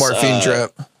use a morphine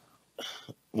drip.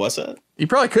 What's that? You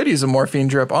probably could use a morphine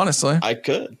drip, honestly. I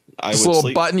could. This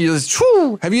little button, you just,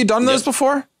 whoo. Have you done those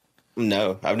before?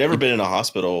 No, I've never been in a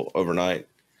hospital overnight.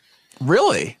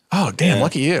 Really? Oh, damn,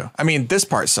 lucky you. I mean, this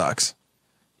part sucks.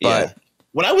 But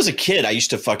when I was a kid, I used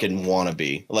to fucking want to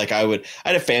be. Like, I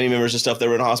had family members and stuff that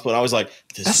were in a hospital, and I was like,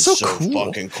 this is so cool.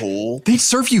 Fucking cool. They'd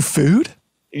serve you food?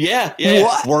 Yeah.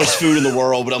 What? Worst food in the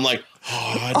world, but I'm like,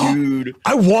 dude.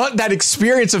 I want that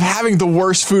experience of having the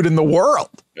worst food in the world.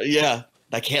 Yeah.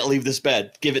 I can't leave this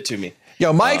bed. Give it to me.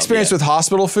 Yo, my experience with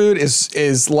hospital food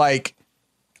is like,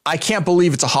 I can't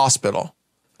believe it's a hospital.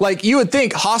 Like, you would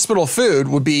think hospital food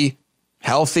would be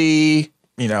healthy,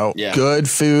 good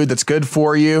food that's good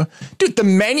for you. Dude, the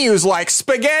menu is like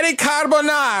spaghetti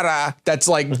carbonara. That's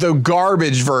like the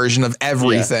garbage version of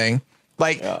everything.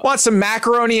 Like, want some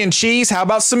macaroni and cheese? How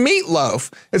about some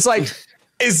meatloaf? It's like,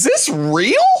 is this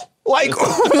real? Like,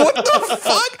 what the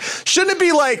fuck? Shouldn't it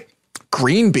be like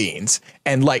green beans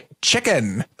and like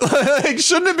chicken? Like,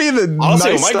 shouldn't it be the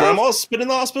honestly, nice my stuff? grandma's been in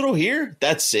the hospital here.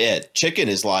 That's it. Chicken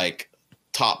is like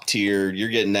top tier. You're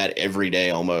getting that every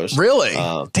day almost. Really?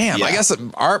 Damn. I guess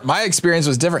my experience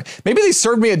was different. Maybe they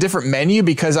served me a different menu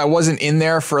because I wasn't in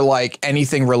there for like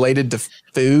anything related to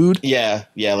food. Yeah.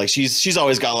 Like she's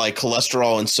always got like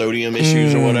cholesterol and sodium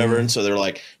issues or whatever. And so they're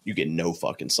like, you get no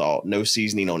fucking salt, no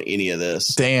seasoning on any of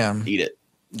this. Damn. Eat it.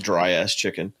 Dry ass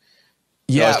chicken.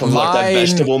 Yeah. Like that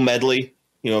vegetable medley.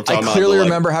 You know what I'm talking about? I clearly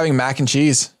remember having mac and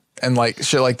cheese and like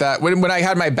shit like that when I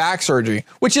had my back surgery,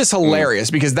 which is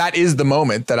hilarious because that is the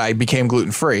moment that I became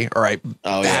gluten free, or I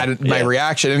had my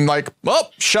reaction and like,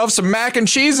 well, shove some mac and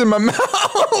cheese in my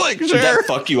mouth. Like, sure. Did that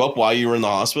fuck you up while you were in the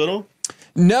hospital?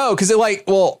 No, because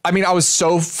I was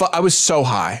so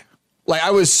high. Like,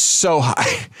 I was so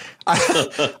high.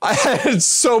 I had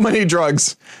so many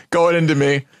drugs going into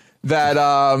me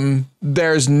that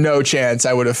there's no chance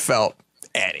I would have felt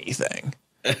anything.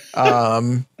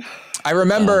 I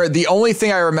remember the only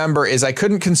thing I remember is I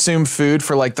couldn't consume food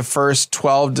for like the first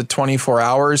 12 to 24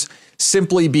 hours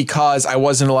simply because I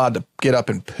wasn't allowed to get up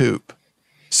and poop.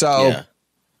 So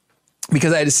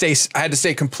because I had to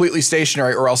stay completely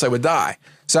stationary or else I would die.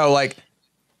 So like,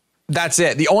 that's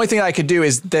it. The only thing I could do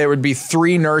is there would be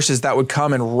 3 nurses that would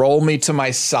come and roll me to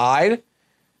my side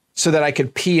so that I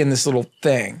could pee in this little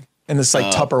thing, in this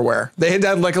like Tupperware. They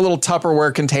had like a little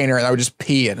Tupperware container and I would just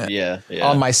pee in it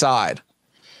on my side.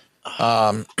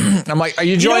 I'm like, are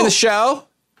you enjoying the show?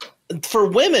 For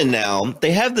women now,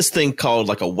 they have this thing called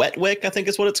like a wet wick, I think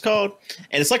is what it's called.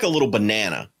 And it's like a little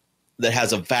banana that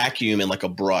has a vacuum and like a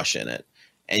brush in it.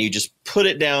 And you just put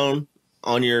it down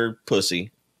on your pussy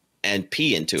and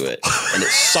pee into it. And it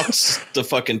sucks the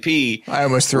fucking pee I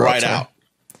almost threw right out.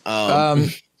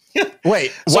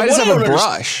 Wait, so why does it have a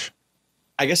brush?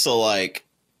 I guess to like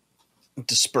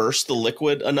disperse the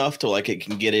liquid enough to like it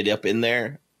can get it up in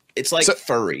there. It's like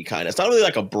furry kind of. It's not really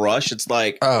like a brush. It's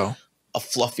like a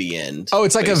fluffy end. Oh,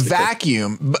 it's like basically a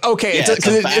vacuum. Okay,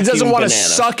 it doesn't want to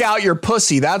suck out your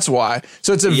pussy. That's why.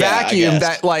 So it's a vacuum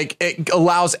that like it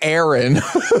allows air in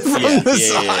from the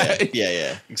side.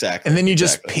 Yeah, exactly. And then you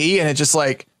just pee, and it just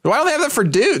like, why don't they have that for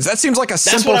dudes? That seems like a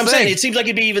simple thing. That's what I'm saying. It seems like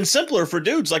it'd be even simpler for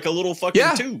dudes, like a little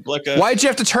fucking tube. Like why'd you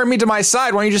have to turn me to my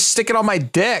side? Why don't you just stick it on my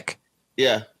dick?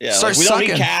 Yeah. Start like, we sucking.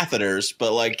 don't need catheters,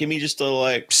 but like, give me just a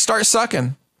like. Start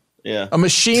sucking. Yeah. A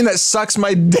machine that sucks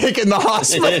my dick in the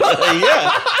hospital.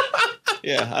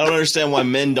 Yeah. I don't understand why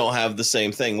men don't have the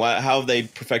same thing. How have they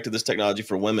perfected this technology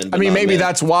for women? I mean, maybe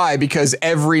that's why, because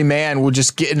every man will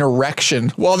just get an erection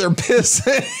while they're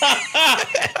pissing.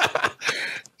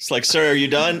 It's like, sir, are you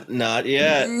done? Not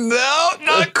yet. No,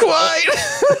 not quite.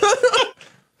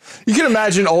 You can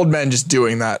imagine old men just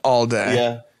doing that all day.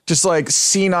 Yeah. Just like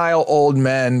senile old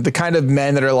men, the kind of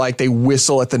men that are like, they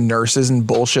whistle at the nurses and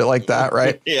bullshit like that,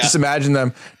 right? Yeah. Just imagine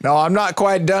them. No, I'm not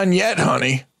quite done yet,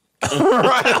 honey.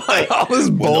 Right? Like all this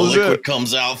bullshit. When the liquid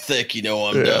comes out thick, you know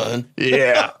I'm done.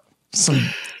 Yeah. Some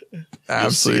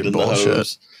absolute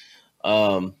bullshit.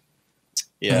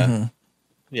 Yeah,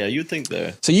 you'd think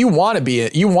that. So you want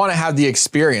to have the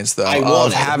experience though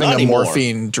of having a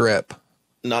morphine drip.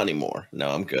 Not anymore. No,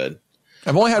 I'm good.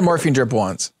 I've only had morphine drip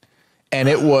once. And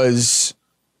it was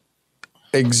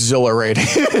exhilarating.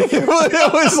 It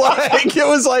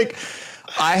was like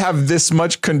I have this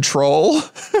much control.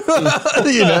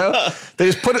 You know, they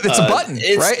just put it. It's a button,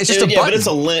 right? It's just a button.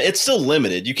 But it's still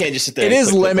limited. You can't just sit there. It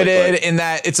is limited in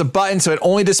that it's a button, so it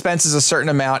only dispenses a certain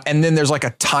amount, and then there's like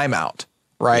a timeout,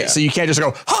 right? So you can't just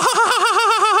go ha ha ha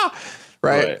ha ha ha,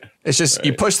 right? It's just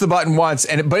you push the button once,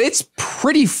 but it's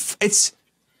pretty. It's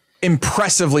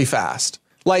impressively fast.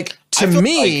 Like to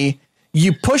me,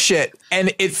 you push it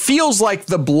and it feels like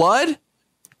the blood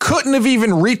couldn't have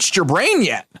even reached your brain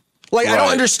yet. Like I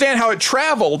don't understand how it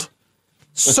traveled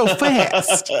so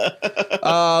fast.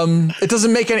 It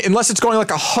doesn't make any, unless it's going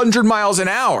like 100 miles an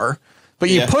hour, but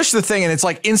you push the thing and it's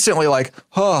like instantly like,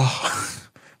 oh,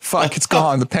 fuck, it's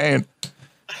gone. The pain.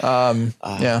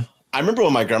 Yeah. I remember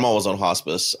when my grandma was on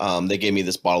hospice, they gave me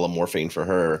this bottle of morphine for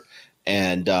her.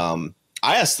 And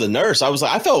I asked the nurse,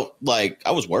 I felt like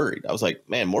I was worried. I was like,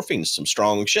 man, morphine is some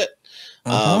strong shit.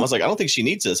 I was like, I don't think she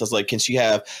needs this. I was like, can she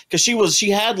have, because she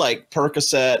had like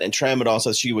Percocet and Tramadol,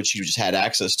 so she just had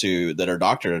access to that her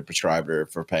doctor had prescribed her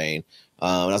for pain.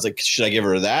 And I was like, should I give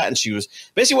her that? And she was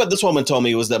basically, what this woman told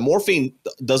me was that morphine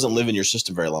doesn't live in your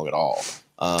system very long at all.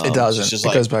 It doesn't.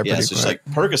 It goes by pretty quick. It's like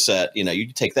Percocet,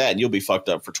 you take that and you'll be fucked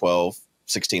up for 12,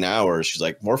 16 hours. She's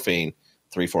like, morphine,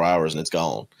 3-4 hours and it's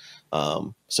gone.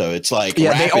 So it's like,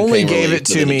 they only gave it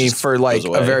to me for like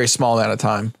a very small amount of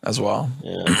time as well.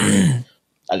 Yeah.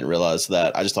 I didn't realize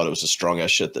that. I just thought it was a strong ass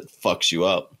shit that fucks you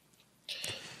up.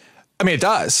 I mean, it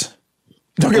does.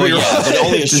 Don't get me wrong. But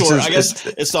only a short. I guess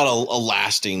it's not a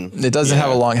lasting. It doesn't have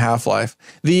a long half-life.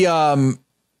 A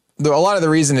lot of the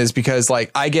reason is because like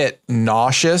I get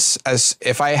nauseous as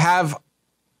if I have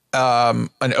an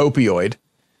opioid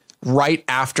right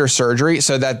after surgery,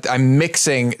 so that I'm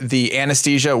mixing the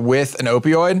anesthesia with an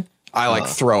opioid. I like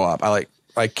throw up.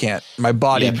 I can't. My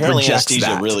body apparently rejects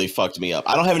anesthesia that. really fucked me up.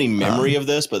 I don't have any memory of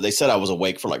this, but they said I was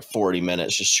awake for like 40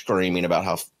 minutes just screaming about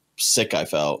how sick I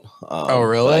felt. Oh,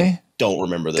 really? I don't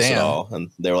remember this at all.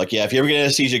 And they were like, yeah, if you ever get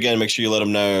anesthesia again, make sure you let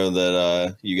them know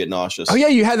that you get nauseous. Oh, yeah.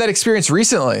 You had that experience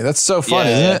recently. That's so fun,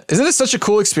 isn't it? Isn't it such a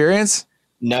cool experience?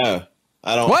 No,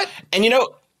 I don't. What? And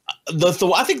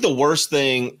I think the worst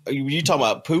thing, you talk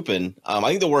about pooping, I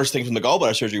think the worst thing from the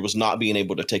gallbladder surgery was not being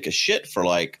able to take a shit for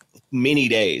like many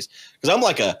days. Because I'm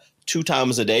like a 2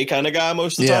 times a day kind of guy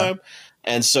most of the time.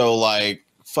 And so like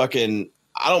fucking,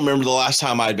 I don't remember the last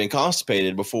time I had been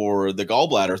constipated before the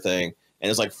gallbladder thing. And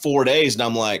it's like 4 days. And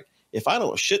I'm like, if I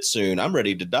don't shit soon, I'm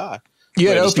ready to die. You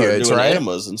had opioids, right?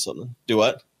 Enemas and something. Do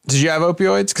what? Did you have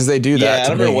opioids? Because they do that. Yeah, I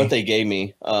don't remember what they gave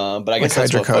me. But I guess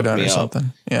that's what fucked me up.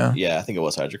 Something. Yeah. Yeah, I think it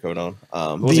was hydrocodone.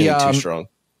 It wasn't even too strong.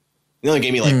 They only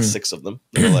gave me like 6 of them.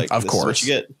 They were like, of course. What you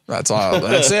get. That's all.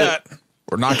 That's it.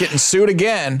 We're not getting sued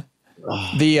again.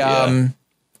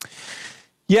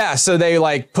 So they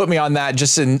like put me on that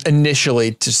just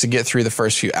initially just to get through the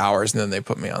first few hours, and then they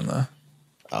put me on the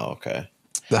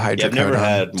the hydrocodone. Yeah, I've never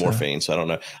had morphine, so I don't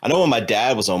know. I know when my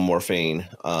dad was on morphine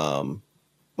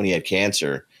when he had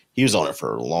cancer, he was on it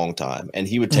for a long time, and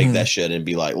he would take that shit and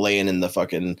be like laying in the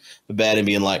fucking bed and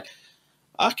being like,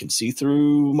 I can see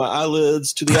through my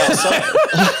eyelids to the outside.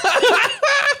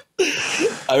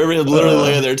 I remember him literally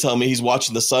laying there telling me he's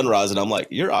watching the sunrise, and I'm like,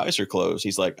 your eyes are closed.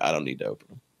 He's like, I don't need to open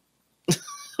them.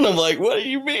 And I'm like, what do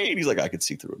you mean? He's like, I can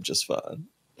see through them just fine.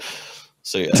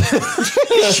 So yeah,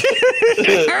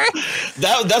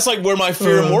 that's like where my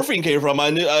fear of morphine came from.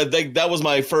 I knew that was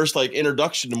my first like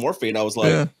introduction to morphine. I was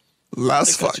like,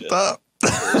 that's fucked up.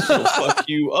 It'll fuck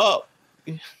you up.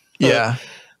 Yeah,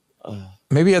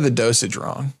 maybe you had the dosage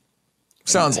wrong.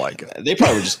 Sounds like it. They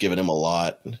probably were just giving him a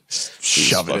lot.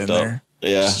 Shove it in there.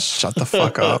 Yeah. Shut the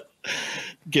fuck up.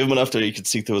 Give him enough that he could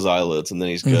see through his eyelids, and then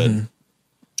he's good.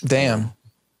 Damn.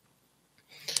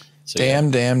 So,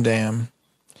 damn.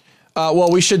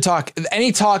 Well, we should talk.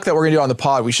 Any talk that we're gonna do on the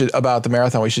pod, about the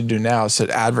marathon, we should do now. So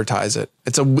advertise it.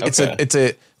 It's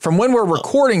a. From when we're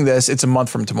recording this, it's a month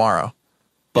from tomorrow.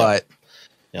 But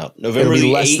November it'll be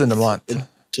the less 8th than a month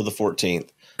to the 14th.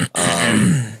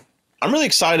 I'm really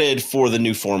excited for the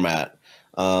new format.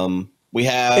 We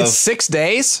have it's 6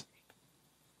 days.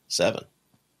 7.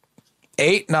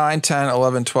 8, 9, 10,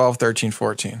 11, 12, 13,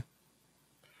 14.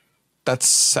 That's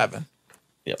 7.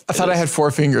 Yep. I thought I had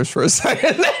 4 fingers for a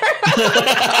second there.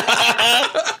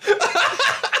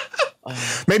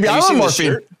 Maybe I'm on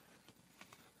morphine.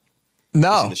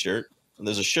 No. The shirt.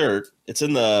 There's a shirt. It's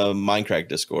in the Mindcrack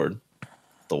Discord,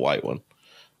 the white one.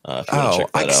 If you want to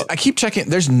check that out. I keep checking.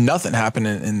 There's nothing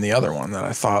happening in the other one that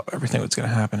I thought everything was going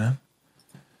to happen in.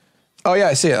 Oh yeah,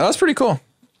 I see it. That's pretty cool.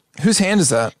 Whose hand is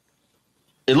that?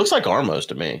 It looks like Armo's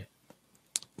to me.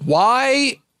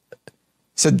 Why?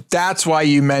 So that's why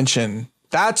you mentioned.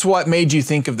 That's what made you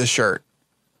think of the shirt.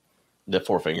 The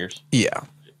 4 fingers. Yeah.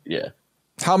 Yeah.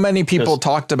 How many people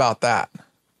talked about that?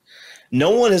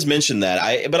 No one has mentioned that.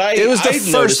 It was the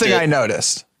first thing I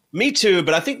noticed. Me too,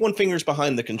 but I think one finger's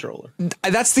behind the controller.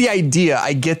 That's the idea.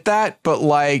 I get that, but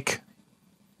like,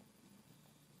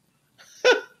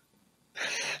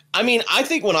 I mean, I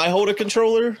think when I hold a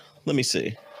controller, let me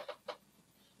see.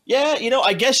 Yeah,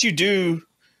 I guess you do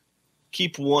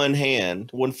keep one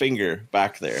finger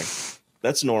back there.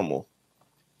 That's normal.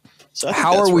 So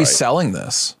how are we selling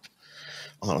this?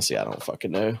 Honestly, I don't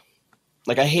fucking know.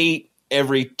 Like, I hate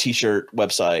every t-shirt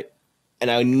website, and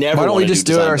I never. Why don't we just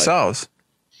do it ourselves?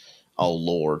 Oh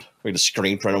Lord, we just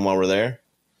screen print them while we're there.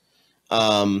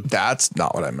 That's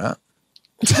not what I meant.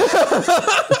 It's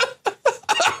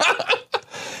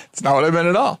not what I meant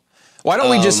at all. Why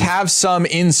don't we just have some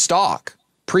in stock,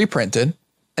 pre-printed,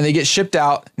 and they get shipped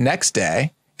out next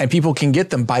day, and people can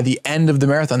get them by the end of the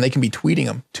marathon. They can be tweeting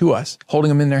them to us, holding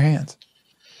them in their hands.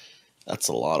 That's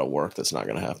a lot of work. That's not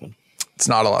going to happen. It's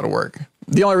not a lot of work.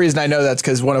 The only reason I know that's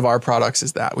because one of our products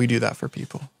is that we do that for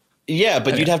people. Yeah,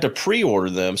 but you'd have to pre-order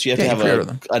them. So you have to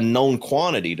have a known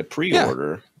quantity to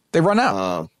pre-order. Yeah, they run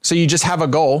out. So you just have a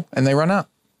goal and they run out.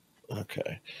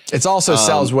 Okay. It's also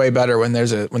sells way better when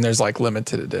there's like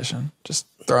limited edition. Just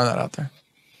throwing that out there.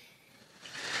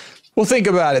 Well, think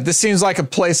about it. This seems like a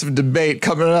place of debate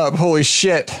coming up. Holy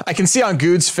shit. I can see on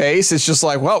Guude's face. It's just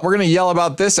like, well, we're going to yell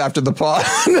about this after the pod.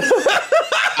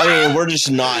 I mean, we're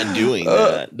just not doing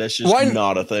that. That's just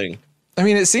not a thing. I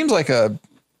mean, it seems like a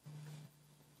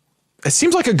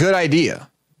good idea.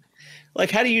 Like,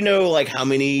 how do you know, like, how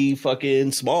many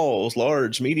fucking smalls,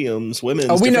 large, mediums, women's?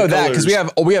 Oh, we know that because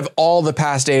we have all the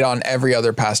past data on every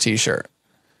other past t-shirt.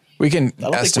 We can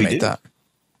estimate that.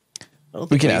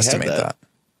 We can estimate that.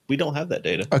 We don't have that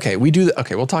data. Okay, we do.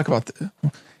 Okay, we'll talk about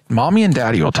Mommy and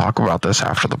Daddy will talk about this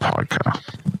after the podcast.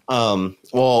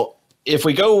 Well, if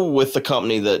we go with the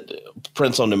company that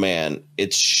prints on demand,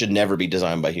 it should never be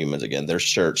designed by humans again. Their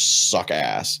shirts suck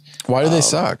ass. Why do they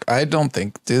suck? I don't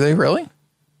think. Do they really?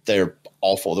 They're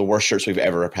awful. The worst shirts we've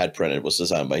ever had printed was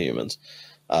designed by humans.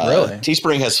 Really?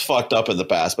 Teespring has fucked up in the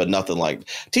past, but nothing like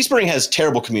Teespring has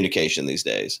terrible communication these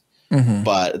days. Mm-hmm.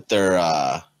 But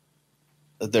their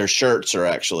shirts are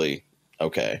actually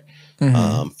okay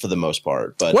for the most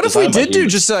part. But what if we did do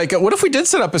just like what if we did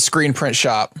set up a screen print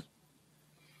shop?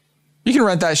 You can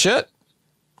rent that shit.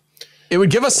 It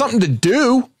would give us something to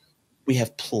do. We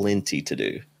have plenty to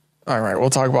do. All right,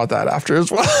 we'll talk about that after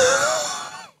as well.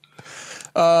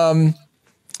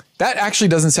 That actually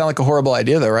doesn't sound like a horrible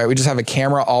idea though, right? We just have a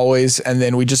camera always, and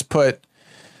then we just put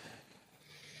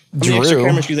Drew. How many extra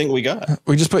cameras do you think we got?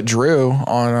 We just put Drew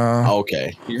on.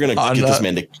 Okay, you're gonna get this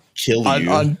man to kill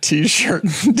you on t-shirt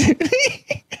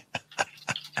duty.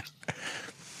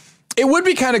 It would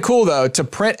be kind of cool though to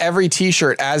print every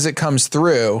t-shirt as it comes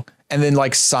through, and then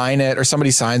like sign it, or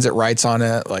somebody signs it, writes on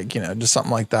it, like just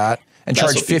something like that, and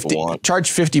charge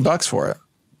 $50 for it.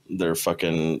 Their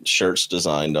fucking shirts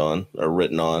designed on or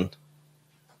written on.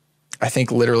 I think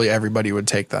literally everybody would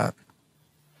take that.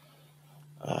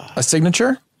 A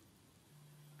signature?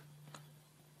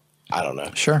 I don't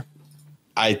know. Sure.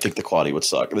 I think the quality would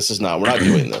suck. We're not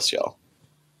doing this, y'all.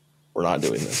 We're not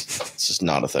doing this. It's just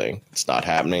not a thing. It's not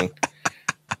happening.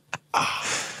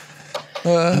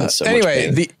 So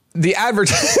anyway, the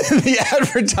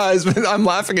advertisement, I'm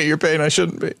laughing at your pain. I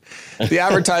shouldn't be. The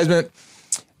advertisement,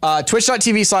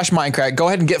 twitch.tv/Mindcrack. Go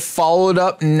ahead and get followed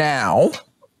up now.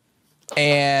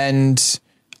 And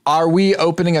are we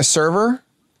opening a server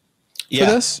for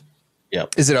this?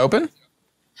 Yep. Is it open?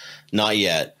 Not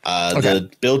yet. The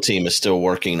build team is still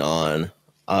working on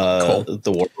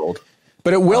the world.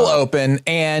 But it will open,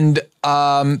 and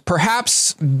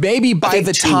perhaps maybe by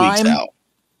the time 2 weeks out.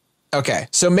 Okay,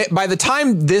 so by the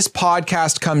time this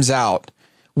podcast comes out,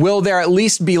 will there at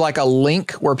least be like a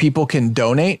link where people can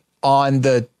donate on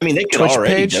the they can Twitch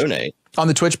already page? Donate On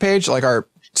the Twitch page, so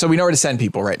we know where to send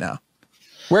people right now.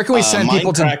 Where can we send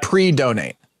people to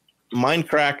pre-donate?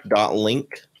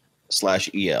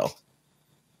 Mindcrack.link/EL.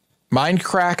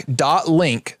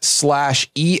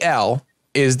 Mindcrack.link/EL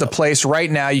is the place right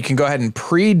now. You can go ahead and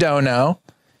pre-dono.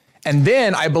 And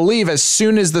then I believe as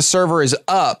soon as the server is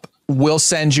up, we'll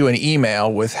send you an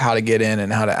email with how to get in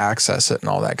and how to access it and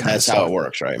all that kind of stuff. That's how it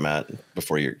works, right, Matt?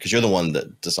 Because you're the one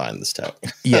that designed this tech.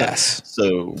 Yes.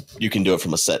 So you can do it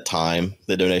from a set time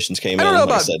the donations came in. I don't know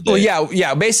about,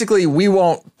 yeah. Basically, we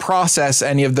won't process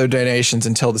any of the donations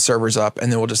until the server's up, and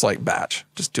then we'll just batch.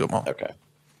 Just do them all. Okay.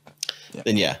 Yeah.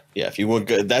 Then yeah. If you would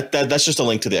go, that's just a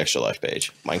link to the Extra Life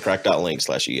page,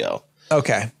 mindcrack.link/EL.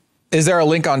 Okay. Is there a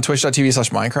link on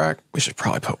twitch.tv/Mindcrack? We should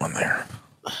probably put one there.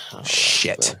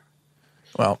 Shit.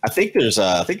 Well, I think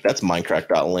that's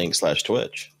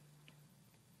mindcrack.link/Twitch.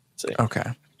 See. Okay.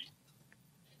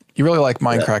 You really like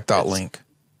mindcrack.link.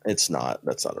 It's not.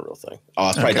 That's not a real thing. Oh,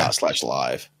 it's probably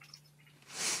 ./live.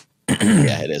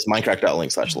 Yeah, it is.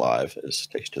 Mindcrack.link/live takes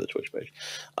you to the Twitch page.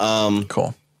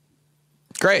 Cool.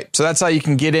 Great. So that's how you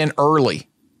can get in early.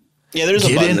 Yeah, there's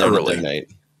a button there to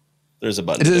donate. There's a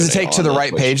button. Does it take to the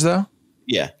right page though?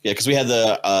 Yeah, because we had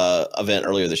the event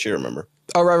earlier this year. Remember?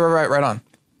 Oh, right on.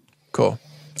 Cool,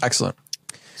 excellent.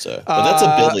 So, but that's a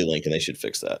Bitly link, and they should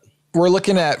fix that. We're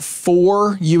looking at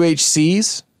 4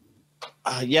 UHCs.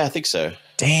 Yeah, I think so.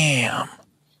 Damn,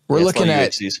 we're looking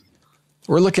at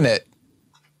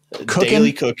cooking?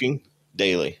 Daily cooking,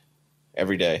 daily,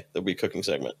 every day. There'll be a cooking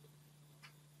segment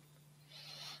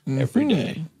every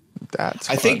day. That's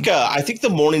I think the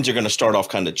mornings are going to start off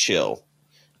kind of chill,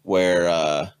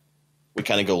 where we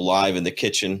kind of go live in the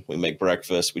kitchen. We make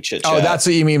breakfast. We chit chat. Oh, that's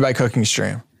what you mean by cooking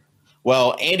stream.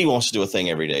 Well, Andy wants to do a thing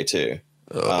every day too,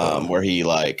 where he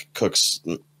like cooks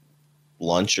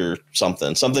lunch or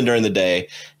something during the day,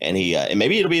 and he and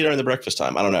maybe it'll be during the breakfast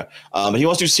time. I don't know. But he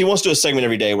wants to do a segment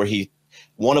every day where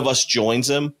one of us joins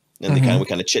him, and we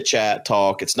kind of chit chat,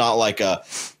 talk. It's not like a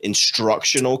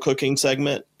instructional cooking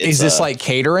segment. Is this like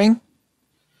catering?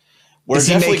 Is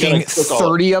he making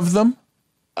 30 of them?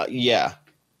 Yeah.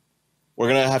 We're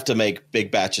going to have to make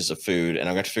big batches of food, and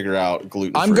I'm going to figure out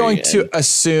gluten-free. I'm going to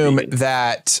assume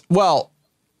that, am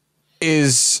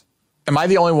I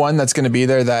the only one that's going to be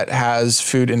there that has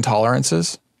food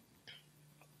intolerances?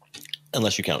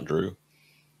 Unless you count Drew.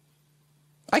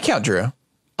 I count Drew. Okay.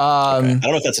 I don't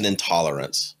know if that's an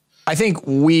intolerance. I think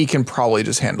we can probably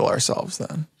just handle ourselves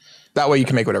then. That way you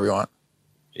can make whatever you want.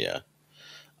 Yeah.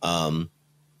 One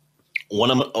thing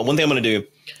I'm going to do,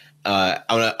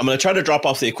 I'm gonna try to drop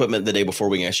off the equipment the day before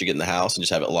we can actually get in the house and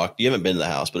just have it locked. You haven't been to the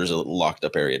house, but there's a locked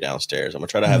up area downstairs. I'm gonna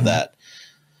try to have the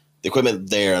equipment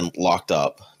there and locked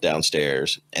up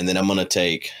downstairs, and then I'm gonna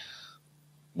take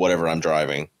whatever I'm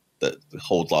driving that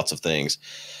holds lots of things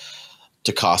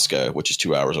to Costco, which is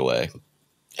 2 hours away,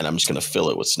 and I'm just gonna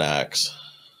fill it with snacks.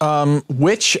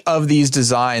 Which of these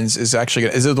designs is actually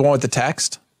is it the one with the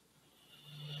text?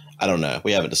 I don't know.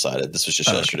 We haven't decided. This was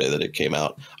just yesterday that it came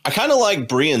out. I kind of like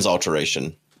Brian's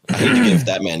alteration. I hate to give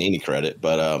that man any credit,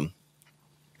 but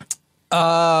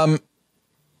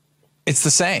it's the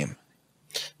same.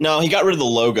 No, he got rid of the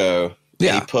logo.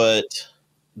 Yeah, he put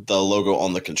the logo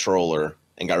on the controller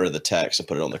and got rid of the text and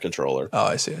put it on the controller. Oh,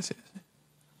 I see.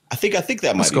 I think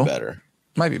that might be better.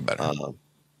 Might be better.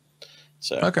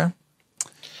 Okay.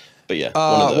 But yeah.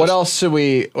 What else should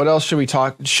we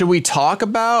talk? Should we talk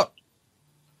about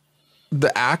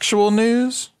the actual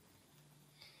news?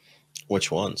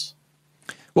 Which ones?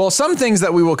 Well, some things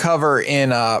that we will cover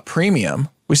in premium.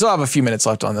 We still have a few minutes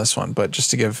left on this one, but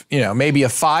just to give, maybe a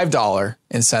 $5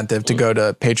 incentive to go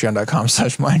to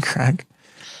patreon.com/Mindcrack.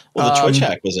 Well, the Twitch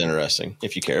hack was interesting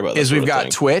if you care about this. We've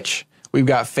got Twitch, we've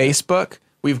got Facebook,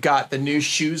 we've got the new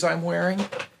shoes I'm wearing,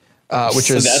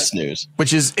 that's news.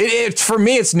 Which is for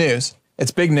me, it's news.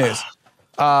 It's big news.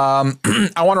 I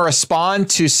want to respond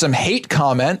to some hate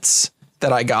comments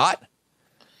that I got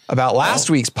about last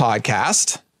week's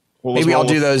podcast. Maybe I'll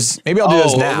do those. Maybe I'll do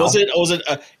those now. Was it?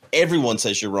 Everyone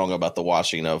says you're wrong about the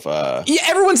washing of. Yeah,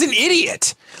 everyone's an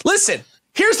idiot. Listen,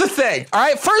 here's the thing. All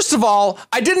right. First of all,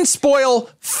 I didn't spoil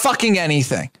fucking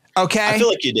anything. Okay. I feel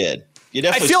like you did. You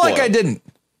definitely. I feel like I didn't.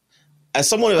 As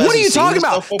someone who what are you talking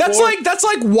about? That's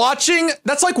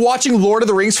like watching Lord of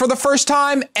the Rings for the first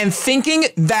time and thinking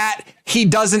that he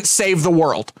doesn't save the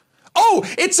world. Oh,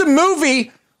 it's a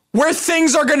movie where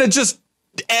things are gonna just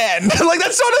end. Like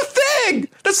that's not a thing.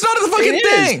 That's not a fucking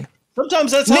thing.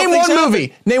 Sometimes that's Name one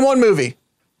movie. Name one movie.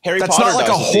 Harry That's Potter not like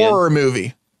a horror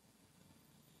movie.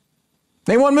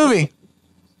 Name one movie.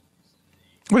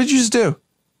 What did you just do?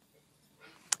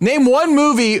 Name one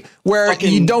movie where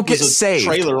you don't get saved.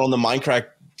 Trailer on the Mindcrack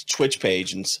Twitch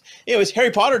page, and anyways,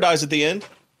 Harry Potter dies at the end.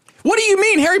 What do you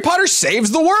mean? Harry Potter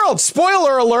saves the world.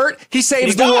 Spoiler alert: he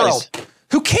saves the world.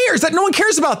 Who cares? That no one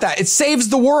cares about that. It saves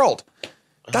the world.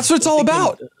 That's what it's all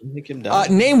about.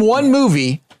 Name one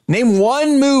movie. Name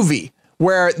one movie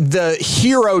where the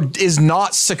hero is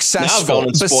not successful.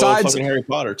 Besides Harry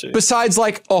Potter too. Besides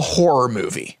like a horror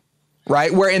movie,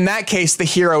 right? Where in that case the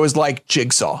hero is like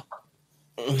Jigsaw.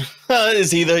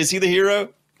 Is he the hero?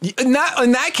 In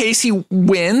that case, he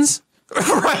wins,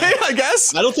 right? I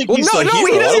guess. I don't think he's the hero. No,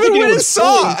 he doesn't even win in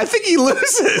Saw. I think he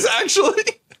loses, actually.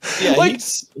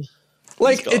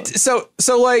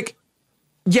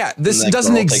 Yeah, this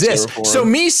doesn't exist. So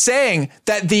me saying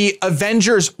that the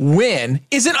Avengers win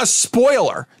isn't a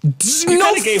spoiler.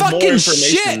 No fucking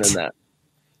shit. Than that.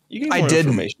 You gave more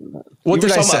information than that. What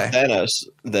did I say? About Thanos,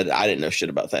 that I didn't know shit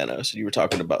about Thanos. You were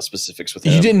talking about specifics with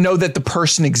him. You didn't know that the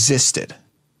person existed.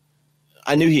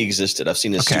 I knew he existed. I've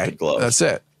seen his stupid glove. That's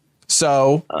it.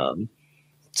 So,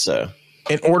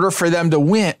 in order for them to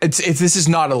win, this is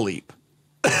not a leap.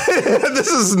 This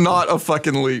is not a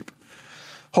fucking leap.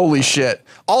 Holy shit.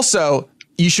 Also,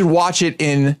 you should watch it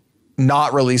in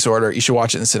not release order. You should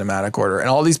watch it in cinematic order. And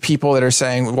all these people that are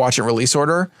saying watch it in release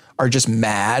order are just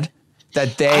mad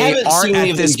that they aren't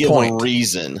at this point. A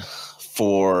reason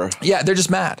for they're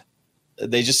just mad.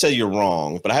 They just said you're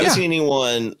wrong, but I haven't seen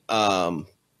anyone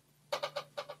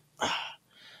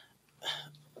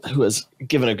who has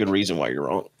given a good reason why you're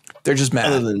wrong. They're just mad.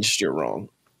 Other than just you're wrong.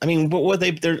 I mean, what are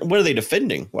they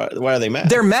defending? Why are they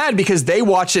mad? They're mad because they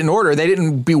watch it in order. They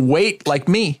didn't wait like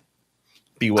me.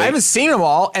 I haven't seen them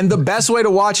all, and the best way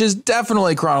to watch is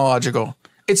definitely chronological.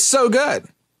 It's so good.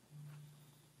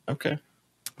 Okay.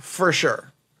 For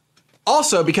sure.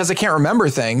 Also, because I can't remember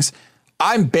things,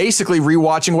 I'm basically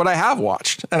rewatching what I have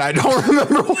watched, and I don't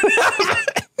remember what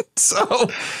happened.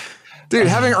 So, dude,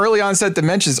 having early onset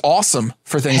dementia is awesome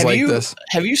for things like this.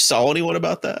 Have you saw anyone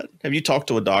about that? Have you talked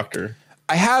to a doctor?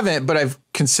 I haven't, but I've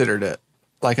considered it,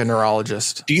 like a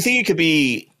neurologist. Do you think it could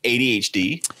be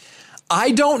ADHD?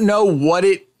 I don't know what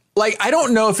I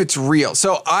don't know if it's real.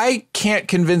 So I can't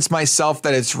convince myself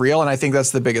that it's real, and I think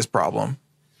that's the biggest problem.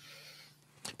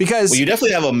 Because you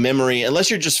definitely have a memory, unless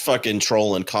you're just fucking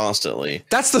trolling constantly.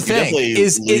 That's the thing.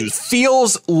 It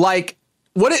feels like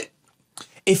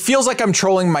it feels like I'm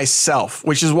trolling myself,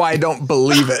 which is why I don't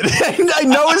believe it. I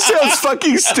know it sounds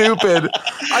fucking stupid.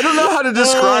 I don't know how to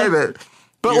describe it.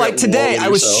 But like today, I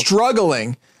was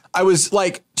struggling. I was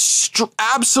like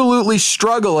absolutely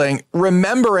struggling,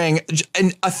 remembering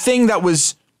a thing that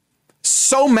was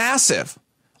so massive.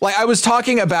 Like I was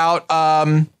talking about,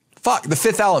 The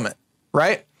Fifth Element,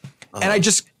 right? And I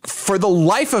just, for the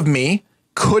life of me,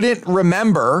 couldn't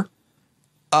remember.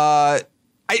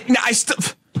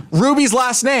 Ruby's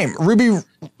last name, Ruby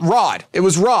Rod. It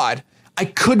was Rod. I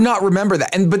could not remember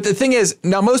that. But the thing is,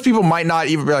 now most people might not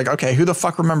even be like, okay, who the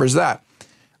fuck remembers that?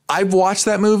 I've watched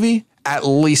that movie at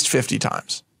least 50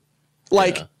 times.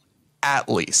 At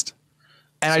least.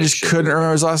 And so I just couldn't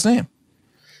remember his last name.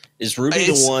 Is Ruby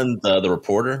the one, the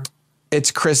reporter?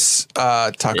 It's Chris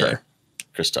Tucker. Yeah.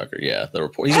 Chris Tucker, yeah. The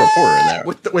report. He's a reporter in there.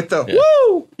 With the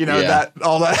woo! You know,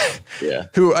 all that. Yeah.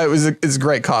 It's a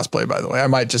great cosplay, by the way. I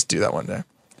might just do that one day.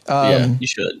 You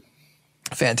should.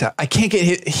 Fantastic. I can't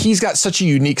get he's got such a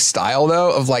unique style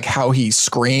though of like how he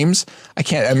screams. I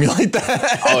can't emulate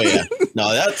that. Oh yeah.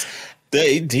 No,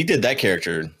 he did that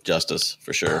character justice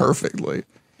for sure. Perfectly.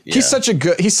 Yeah. He's such a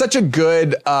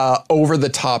good over the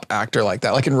top actor like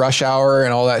that. Like in Rush Hour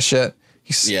and all that shit.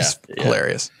 He's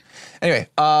hilarious. Anyway,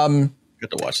 got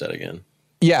to watch that again.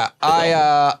 Yeah,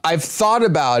 I've thought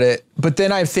about it, but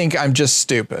then I think I'm just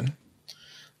stupid.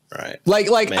 Right.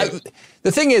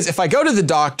 The thing is, if I go to the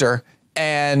doctor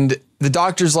and the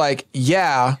doctor's like,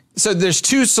 yeah, so there's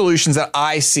two solutions that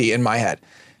I see in my head.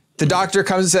 The doctor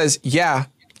comes and says, yeah,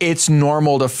 it's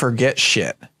normal to forget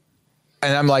shit.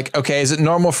 And I'm like, okay, is it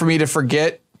normal for me to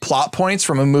forget plot points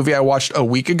from a movie I watched a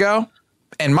week ago?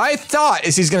 And my thought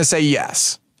is he's going to say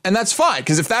yes. And that's fine,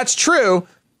 because if that's true,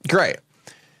 great.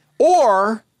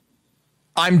 Or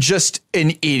I'm just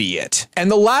an idiot. And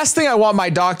the last thing I want my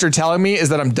doctor telling me is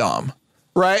that I'm dumb.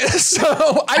 Right. So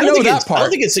I know that part. I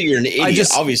don't think it's that you're an idiot.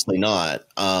 Obviously not.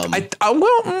 I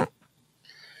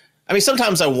mean,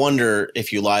 sometimes I wonder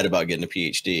if you lied about getting a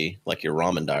PhD, like your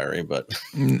ramen diary, but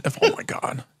oh my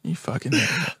God, you fucking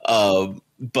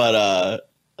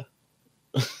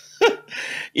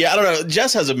yeah, I don't know.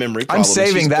 Jess has a memory problem. I'm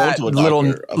saving that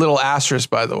little asterisk,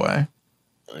 by the way.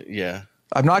 Yeah.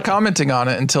 I'm not commenting on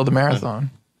it until the marathon.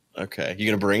 Okay. You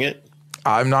going to bring it?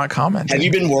 I'm not commenting. Have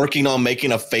you been working on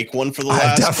making a fake one for the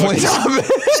last definitely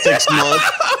 6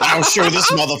 months? I'll show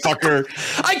this motherfucker.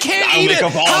 I can't eat it.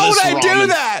 How would I do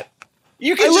that?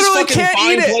 You can just fucking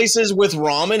find places with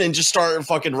ramen and just start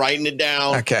fucking writing it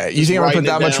down. Okay. You think I'm going to put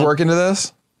that much work into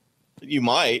this? You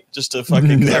might, just to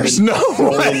fucking. There's no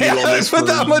way I put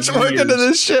that much work into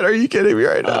this shit. Are you kidding me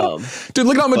right now? Dude,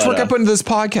 look at how much work I put into this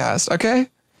podcast, okay?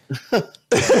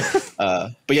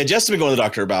 But yeah, Jess has been going to the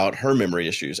doctor about her memory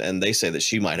issues, and they say that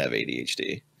she might have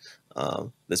ADHD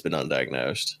that's been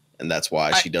undiagnosed, and that's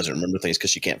why she doesn't remember things,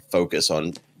 because she can't focus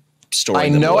on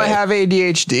storing them away. I have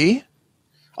ADHD.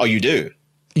 Oh, you do?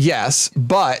 Yes,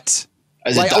 but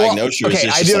as a diagnosed,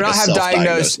 I do not have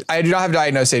diagnosed. I do not have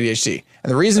diagnosed ADHD,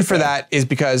 and the reason for that is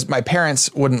because my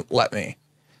parents wouldn't let me,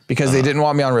 because they didn't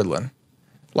want me on Ritalin,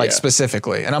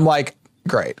 specifically, and I'm like,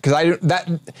 great, because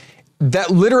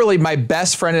that literally my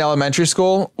best friend in elementary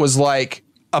school was like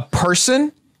a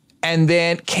person, and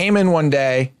then came in one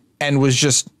day and was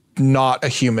just not a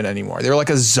human anymore. They were like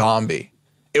a zombie.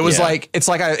 It was I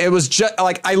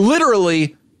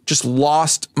literally just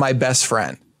lost my best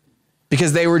friend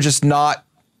because they were just not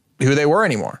who they were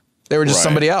anymore. They were just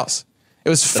somebody else. It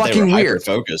was fucking weird.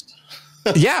 Focused.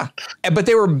 Yeah. But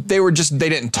they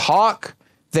didn't talk.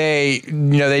 they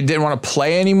didn't want to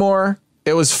play anymore.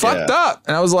 It was fucked up.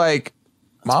 And I was like,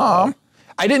 Mom,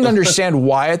 I didn't understand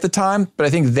why at the time, but I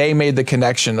think they made the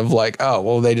connection of like, oh,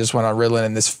 well, they just went on Ritalin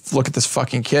and look at this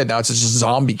fucking kid. Now it's just a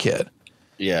zombie kid.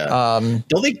 Yeah.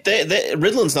 Don't think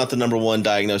Ritalin's not the number one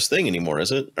diagnosed thing anymore,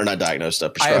 is it? Or not diagnosed,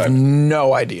 prescribed? I have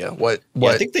no idea what. Yeah,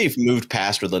 I think they've moved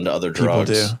past Ritalin to other drugs.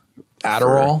 People do.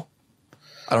 Adderall?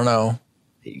 I don't know.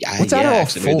 What's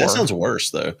Adderall for? That sounds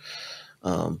worse though.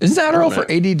 Isn't Adderall for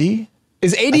ADD?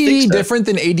 Is ADD different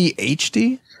than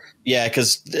ADHD? Yeah,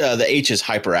 because the H is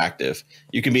hyperactive.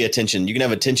 You can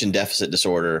have attention deficit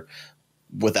disorder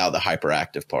without the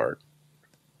hyperactive part.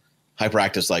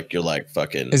 Hyperactive is like you're like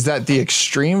fucking. Is that the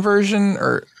extreme version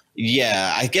or?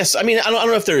 Yeah, I guess. I mean, I don't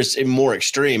know if there's a more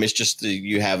extreme. It's just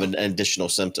you have an additional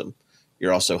symptom.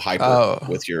 You're also hyper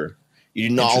with your. You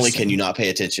not only can you not pay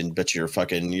attention, but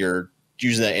you're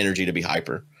using that energy to be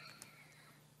hyper.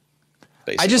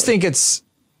 Basically. I just think it's.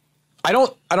 I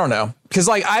don't know, because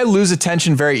like I lose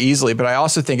attention very easily, but I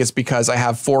also think it's because I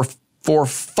have four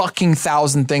fucking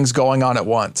thousand things going on at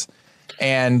once,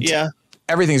 and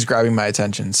everything's grabbing my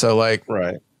attention. So like,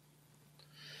 right.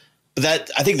 But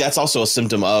I think that's also a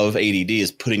symptom of ADD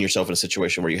is putting yourself in a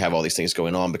situation where you have all these things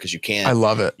going on because you can't. I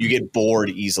love it. You get bored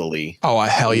easily. Oh,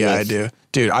 hell yeah, I do,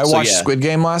 dude. I watched Squid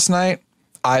Game last night.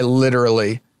 I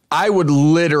would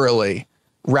literally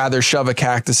rather shove a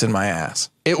cactus in my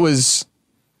ass. It was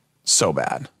so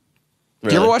bad.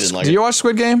 Really? Did you watch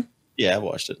Squid Game? Yeah, I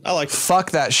watched it. I liked it.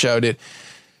 Fuck that show, dude.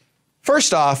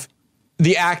 First off,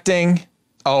 the acting.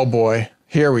 Oh boy,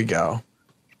 here we go.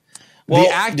 Well,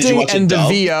 the acting and the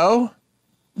VO,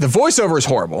 the voiceover is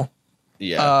horrible.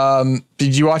 Yeah.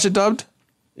 Did you watch it dubbed?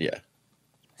 Yeah.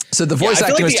 So the voice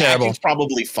acting was terrible. Acting's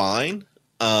probably fine.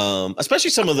 Especially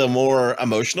some of the more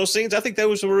emotional scenes. I think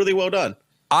those were really well done.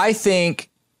 I think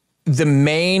the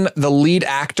lead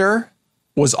actor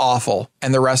was awful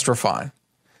and the rest were fine.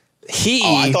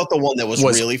 I thought the one that was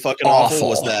really fucking awful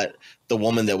was that the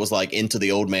woman that was like into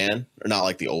the old man, or not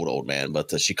like the old man,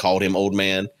 but she called him old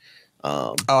man.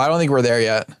 I don't think we're there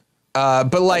yet.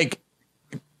 But like,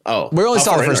 we only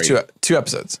saw the first two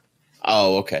episodes.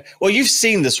 Oh, okay. Well, you've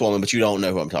seen this woman, but you don't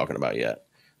know who I'm talking about yet.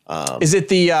 Is it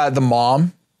the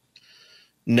mom?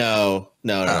 No.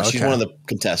 Oh, she's one of the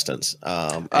contestants.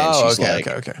 And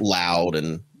she's loud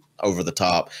and over the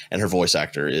top, and her voice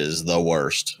actor is the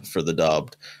worst for the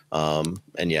dubbed.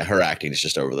 And yeah, her acting is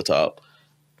just over the top.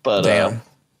 But damn.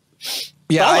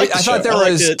 I thought there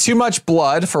was too much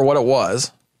blood for what it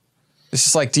was. It's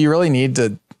just like, do you really need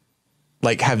to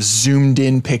like have zoomed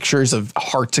in pictures of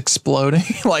hearts exploding?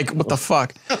 Like, what the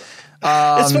fuck?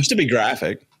 It's supposed to be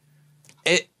graphic.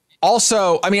 It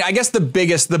also, I mean, I guess the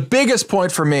biggest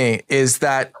point for me is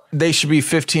that they should be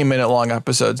 15-minute long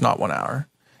episodes, not 1 hour.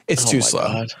 It's too slow.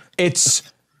 God. It's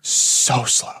so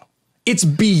slow. It's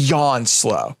beyond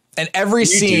slow. And every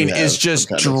scene is just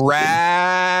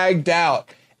dragged out.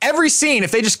 Every scene,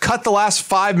 if they just cut the last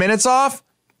 5 minutes off,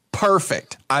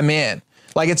 perfect. I'm in.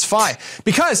 Like, it's fine.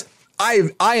 Because I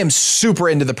am super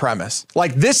into the premise.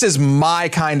 Like, this is my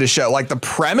kind of show. Like, the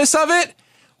premise of it,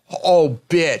 oh,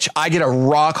 bitch. I get a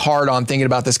rock hard on thinking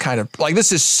about this kind of, like,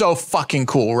 this is so fucking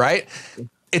cool, right?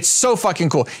 It's so fucking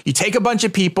cool. You take a bunch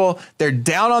of people, they're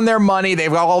down on their money, they've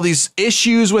got all these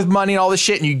issues with money and all this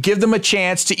shit, and you give them a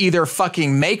chance to either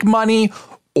fucking make money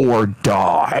or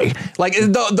die. Like,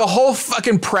 the whole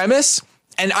fucking premise,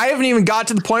 and I haven't even got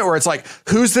to the point where it's like,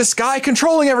 who's this guy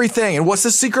controlling everything, and what's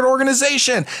the secret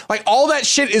organization? Like, all that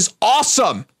shit is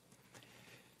awesome.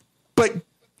 But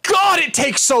God, it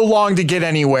takes so long to get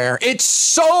anywhere. It's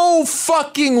so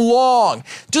fucking long.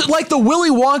 Just like the Willy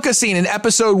Wonka scene in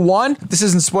episode 1. This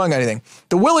isn't spoiling anything.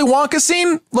 The Willy Wonka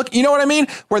scene, look, you know what I mean?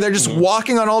 Where they're just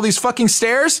walking on all these fucking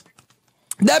stairs.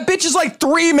 That bitch is like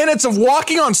 3 minutes of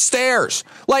walking on stairs.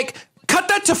 Like, cut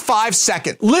that to 5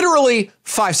 seconds. Literally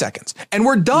 5 seconds. And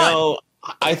we're done. No,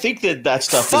 I think that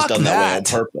stuff is done that way on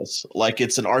purpose. Like,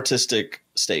 it's an artistic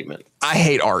statement. I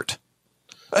hate art.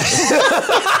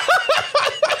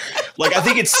 Like, I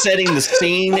think it's setting the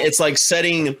scene. It's like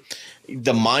setting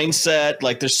the mindset.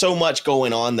 Like, there's so much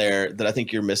going on there that I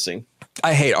think you're missing.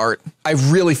 I hate art. I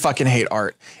really fucking hate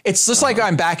art. It's just like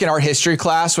I'm back in art history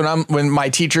class when my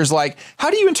teacher's like, how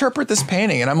do you interpret this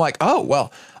painting? And I'm like, oh,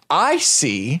 well, I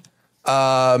see,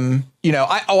 I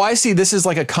see this is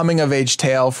like a coming of age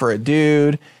tale for a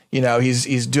dude. You know,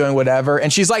 he's doing whatever.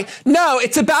 And she's like, no,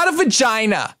 it's about a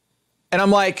vagina. And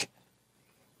I'm like,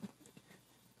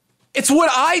 it's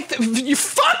what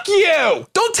fuck you.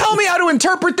 Don't tell me how to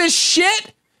interpret this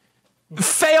shit.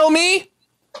 Fail me.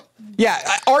 Yeah,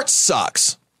 art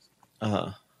sucks.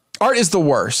 Art is the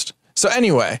worst. So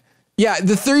anyway, Yeah,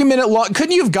 the 3-minute long.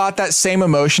 Couldn't you have got that same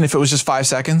emotion if it was just 5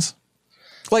 seconds?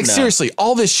 Like, no. Seriously,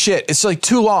 all this shit, it's like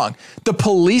too long. The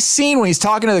police scene when he's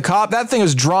talking to the cop, that thing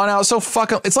was drawn out so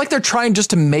fucking. It's like they're trying just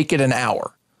to make it an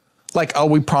hour. Like, oh,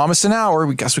 we promised an hour.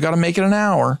 We guess we got to make it an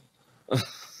hour.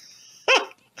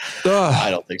 I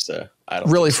don't think so.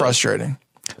 Really frustrating.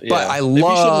 Yeah. But I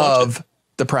love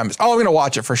the premise. Oh, I'm going to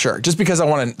watch it for sure. Just because I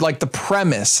want to, like, the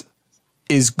premise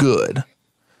is good.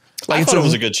 Like, I thought it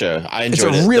was a good show. I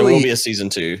enjoyed it. There will be a season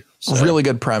 2. So. Really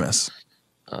good premise.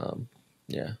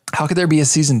 Yeah. How could there be a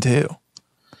season 2?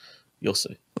 You'll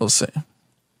see. We'll see.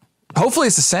 Hopefully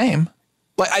it's the same.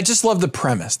 Like, I just love the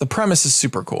premise. The premise is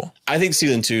super cool. I think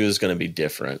season 2 is going to be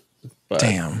different, but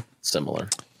similar.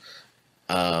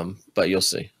 But you'll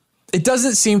see. It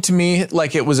doesn't seem to me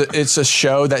like it's a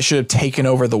show that should have taken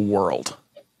over the world,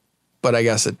 but I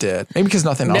guess it did. Maybe because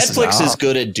nothing else Netflix is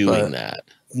good at doing that.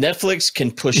 Netflix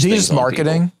can push things just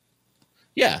marketing. People.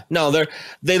 Yeah, no,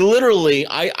 they literally.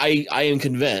 I am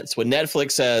convinced when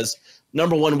Netflix says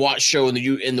 #1 watch show in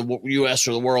the U.S.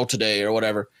 or the world today or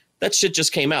whatever, that shit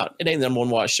just came out. It ain't the #1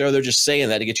 watch show. They're just saying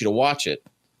that to get you to watch it.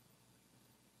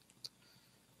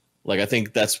 Like, I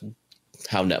think that's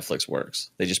how Netflix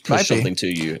works. They just push something to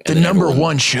you. And the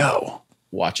 #1 show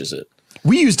watches it.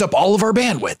 We used up all of our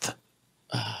bandwidth.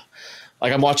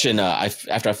 Like, I'm watching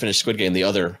after I finished Squid Game, the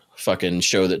other fucking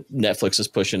show that Netflix is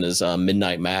pushing is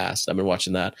Midnight Mass. I've been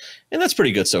watching that, and that's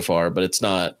pretty good so far, but it's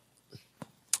not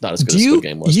as good as Squid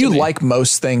Game was. Do you like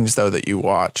most things though that you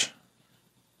watch?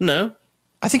 No,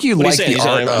 I think you like the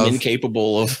art. I'm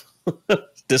incapable of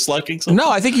disliking something. No,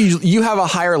 I think you have a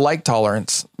higher like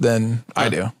tolerance than I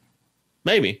do.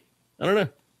 Maybe. I don't know.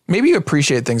 Maybe you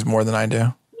appreciate things more than I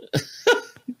do.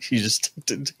 You just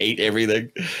hate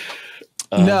everything.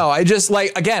 No, I just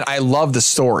again, I love the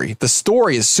story. The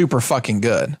story is super fucking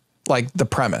good. Like the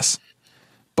premise.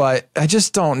 But I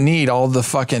just don't need all the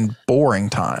fucking boring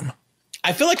time.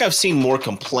 I feel like I've seen more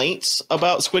complaints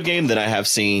about Squid Game than I have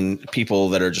seen people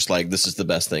that are just like, this is the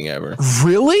best thing ever.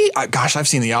 Really? Gosh, I've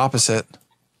seen the opposite.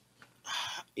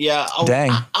 Yeah.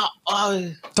 Dang.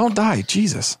 Don't die.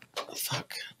 Jesus.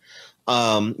 Fuck.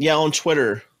 Yeah, on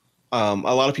Twitter, a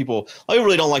lot of people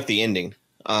really don't like the ending.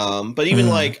 But even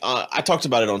I talked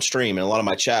about it on stream, and a lot of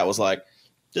my chat was like,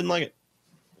 didn't like it.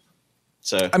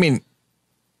 So I mean,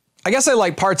 I guess I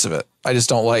like parts of it. I just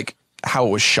don't like how it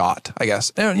was shot, I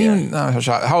guess. How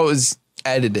it was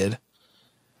edited.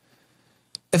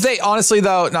 If they honestly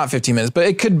though, not 15 minutes, but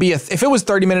it could be if it was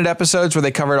 30-minute episodes where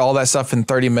they covered all that stuff in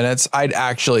 30 minutes, I'd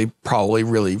actually probably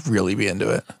really, really be into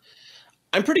it.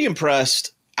 I'm pretty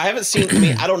impressed. I haven't seen,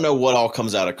 I don't know what all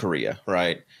comes out of Korea,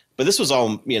 right? But this was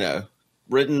all,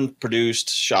 written, produced,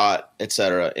 shot,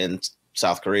 etc. in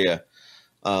South Korea.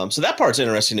 So that part's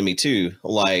interesting to me too.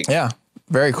 Like, yeah,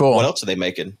 very cool. What else are they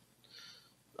making?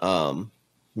 Not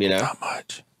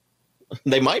much.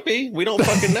 They might be. We don't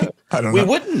fucking know. I don't know. We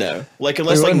wouldn't know. Like,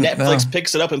 unless Netflix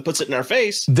picks it up and puts it in our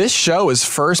face. This show was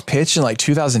first pitched in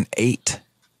 2008.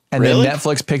 And then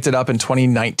Netflix picked it up in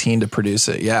 2019 to produce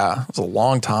it. Yeah, it was a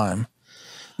long time.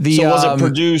 So was it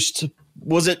produced?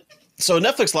 So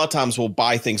Netflix a lot of times will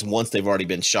buy things once they've already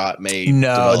been shot, made.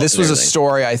 No, this was a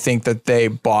story I think that they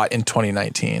bought in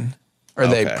 2019 or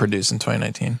they produced in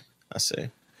 2019. I see.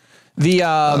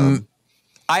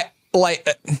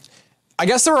 I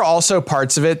guess there were also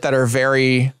parts of it that are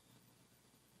very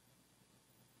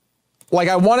I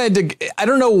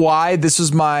don't know why this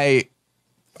was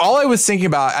all I was thinking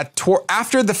about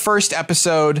after the first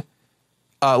episode,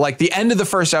 the end of the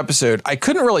first episode, I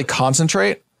couldn't really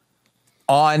concentrate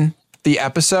on the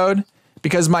episode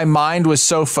because my mind was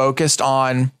so focused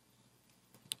on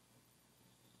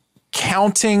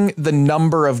counting the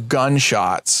number of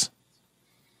gunshots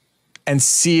and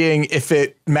seeing if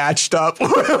it matched up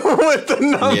with the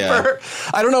number. Yeah.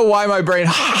 I don't know why my brain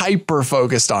hyper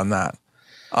focused on that.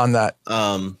 I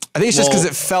think it's just because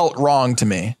it felt wrong to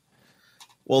me.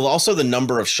 Well, also the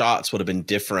number of shots would have been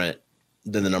different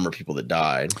than the number of people that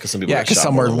died because some people because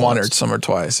some were one or some were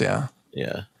twice. Yeah.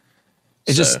 Yeah.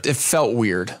 It felt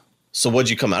weird. So what'd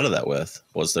you come out of that with?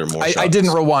 Was there more shots? I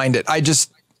didn't rewind it. I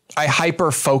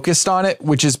hyper focused on it,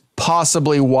 which is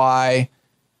possibly why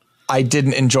I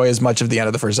didn't enjoy as much of the end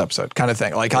of the first episode kind of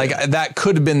thing. Like that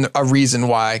could have been a reason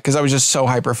why, because I was just so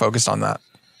hyper focused on that.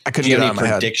 I couldn't get it out of my head. Do you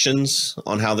have any predictions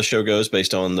on how the show goes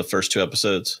based on the first 2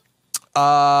 episodes?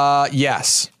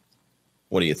 Yes.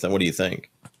 What do you think?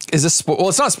 Is this well,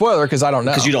 it's not spoiler because I don't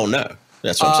know. Because you don't know.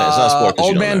 That's what I'm saying. It's not spoiler because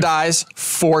you don't know. Old man dies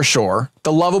for sure.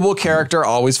 The lovable character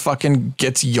always fucking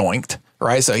gets yoinked,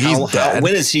 right? So he's dead.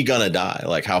 When is he gonna die?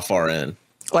 Like how far in?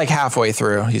 Like halfway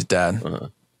through, he's dead.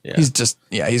 Yeah. He's just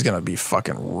he's gonna be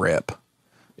fucking rip.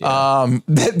 Yeah.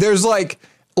 There's like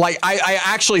I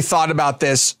actually thought about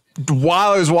this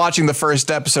while I was watching the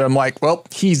first episode. I'm like, well,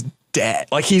 he's dead.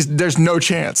 Like there's no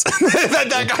chance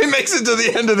that guy makes it to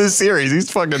the end of this series.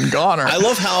 He's fucking goner. I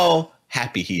love how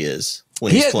happy he is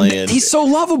when he's playing. He's so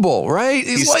lovable, right?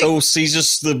 He's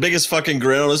just the biggest fucking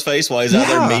grin on his face while he's out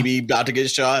there maybe about to get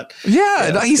shot.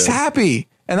 Yeah, he's happy.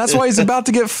 And that's why he's about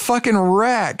to get fucking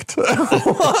wrecked.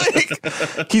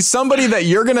 Like, he's somebody that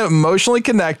you're going to emotionally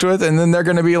connect with, and then they're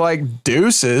going to be like,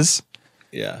 deuces.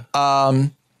 Yeah.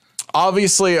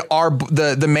 Obviously,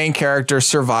 the main character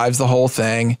survives the whole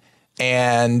thing,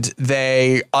 and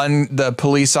the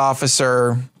police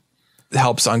officer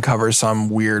helps uncover some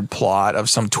weird plot of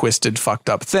some twisted, fucked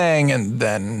up thing, and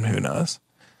then who knows?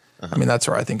 I mean, that's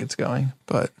where I think it's going.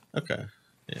 But okay,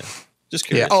 yeah, just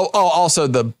curious. Yeah. Oh, also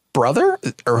the brother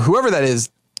or whoever that is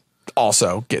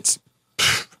also gets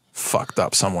fucked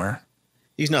up somewhere.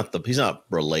 He's not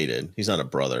related. He's not a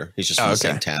brother. He's just from the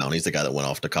same town. He's the guy that went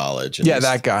off to college. And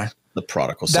that guy. The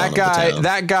prodigal son of the town.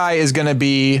 That guy is going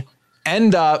to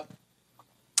end up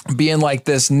being like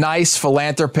this nice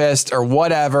philanthropist or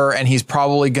whatever, and he's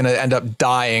probably going to end up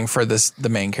dying for the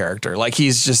main character. Like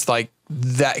he's just like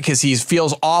that because he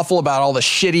feels awful about all the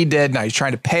shit he did. Now he's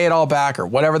trying to pay it all back or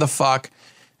whatever the fuck.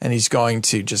 And he's going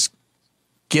to just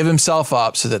give himself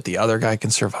up so that the other guy can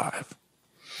survive.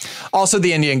 Also,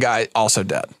 the Indian guy, also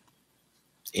dead.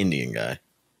 Indian guy.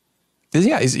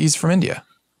 Yeah, he's from India.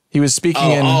 He was speaking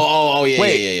in... yeah.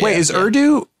 Wait, is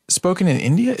Urdu spoken in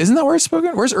India? Isn't that where it's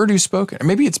spoken? Where's Urdu spoken? Or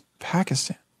maybe it's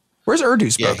Pakistan. Where's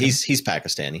Urdu spoken? Yeah, he's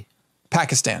Pakistani.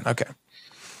 Pakistan, okay.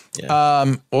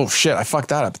 Yeah. Oh, shit, I fucked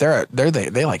that up.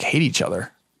 They like hate each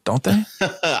other. Don't they?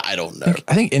 I don't know.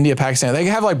 I think India, Pakistan, they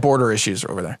have like border issues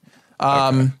over there.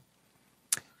 Okay.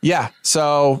 Yeah.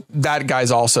 So that guy's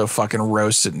also fucking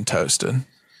roasted and toasted.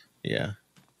 Yeah.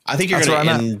 I think you're going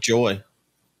to enjoy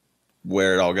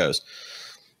where it all goes.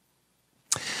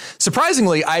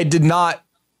 Surprisingly, I did not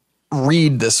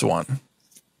read this one.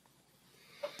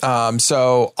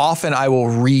 So often I will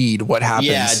read what happens.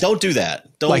 Yeah, don't do that.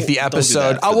 Like the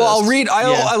episode. I'll read.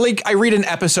 I read an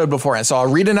episode beforehand. So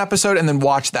I'll read an episode and then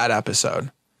watch that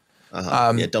episode.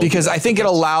 Because I think it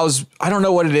allows. I don't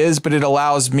know what it is, but it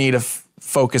allows me to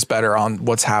focus better on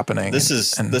what's happening. This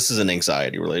is an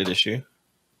anxiety related issue.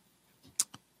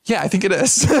 Yeah, I think it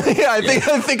is. I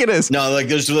think it is. No, like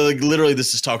there's literally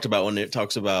this is talked about when it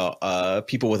talks about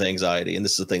people with anxiety, and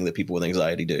this is the thing that people with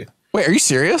anxiety do. Wait, are you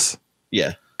serious?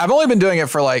 Yeah, I've only been doing it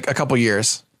for like a couple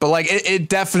years, but like it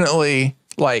definitely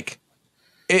like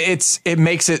it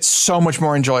makes it so much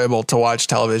more enjoyable to watch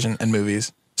television and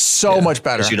movies. So much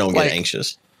better. Because you don't get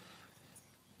anxious.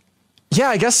 Yeah,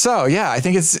 I guess so. Yeah, I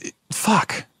think it's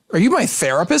fuck. Are you my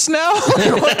therapist now?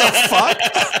 What the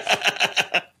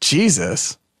fuck?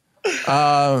 Jesus.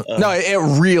 No,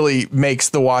 it really makes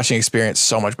the watching experience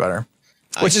so much better.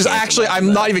 Which is actually,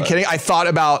 I'm not even kidding. I thought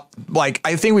about like,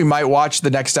 I think we might watch the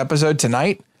next episode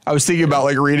tonight. I was thinking about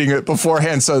like reading it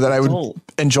beforehand so that I would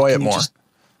enjoy it more.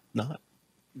 Not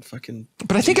fucking.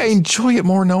 But I think I enjoy it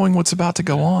more knowing what's about to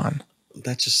go on.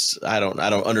 That's just, I don't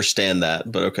understand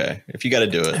that, but okay. If you got to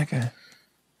do it, okay.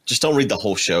 Just don't read the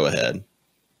whole show ahead.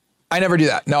 I never do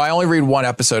that. No, I only read one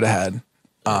episode ahead.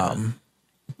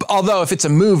 Although if it's a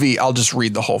movie, I'll just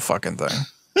read the whole fucking thing.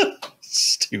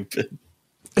 Stupid.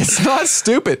 It's not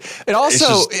stupid. It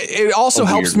also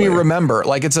helps me remember.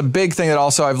 Like it's a big thing that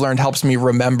also I've learned helps me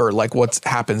remember like what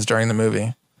happens during the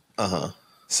movie.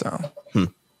 So.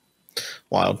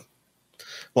 Wild.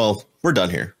 Well, we're done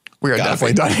here. We are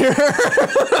definitely done here.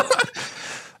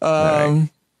 Well,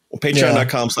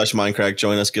 patreon.com/Mindcrack.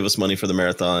 Join us. Give us money for the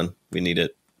marathon. We need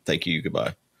it. Thank you.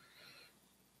 Goodbye.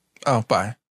 Oh,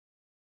 bye.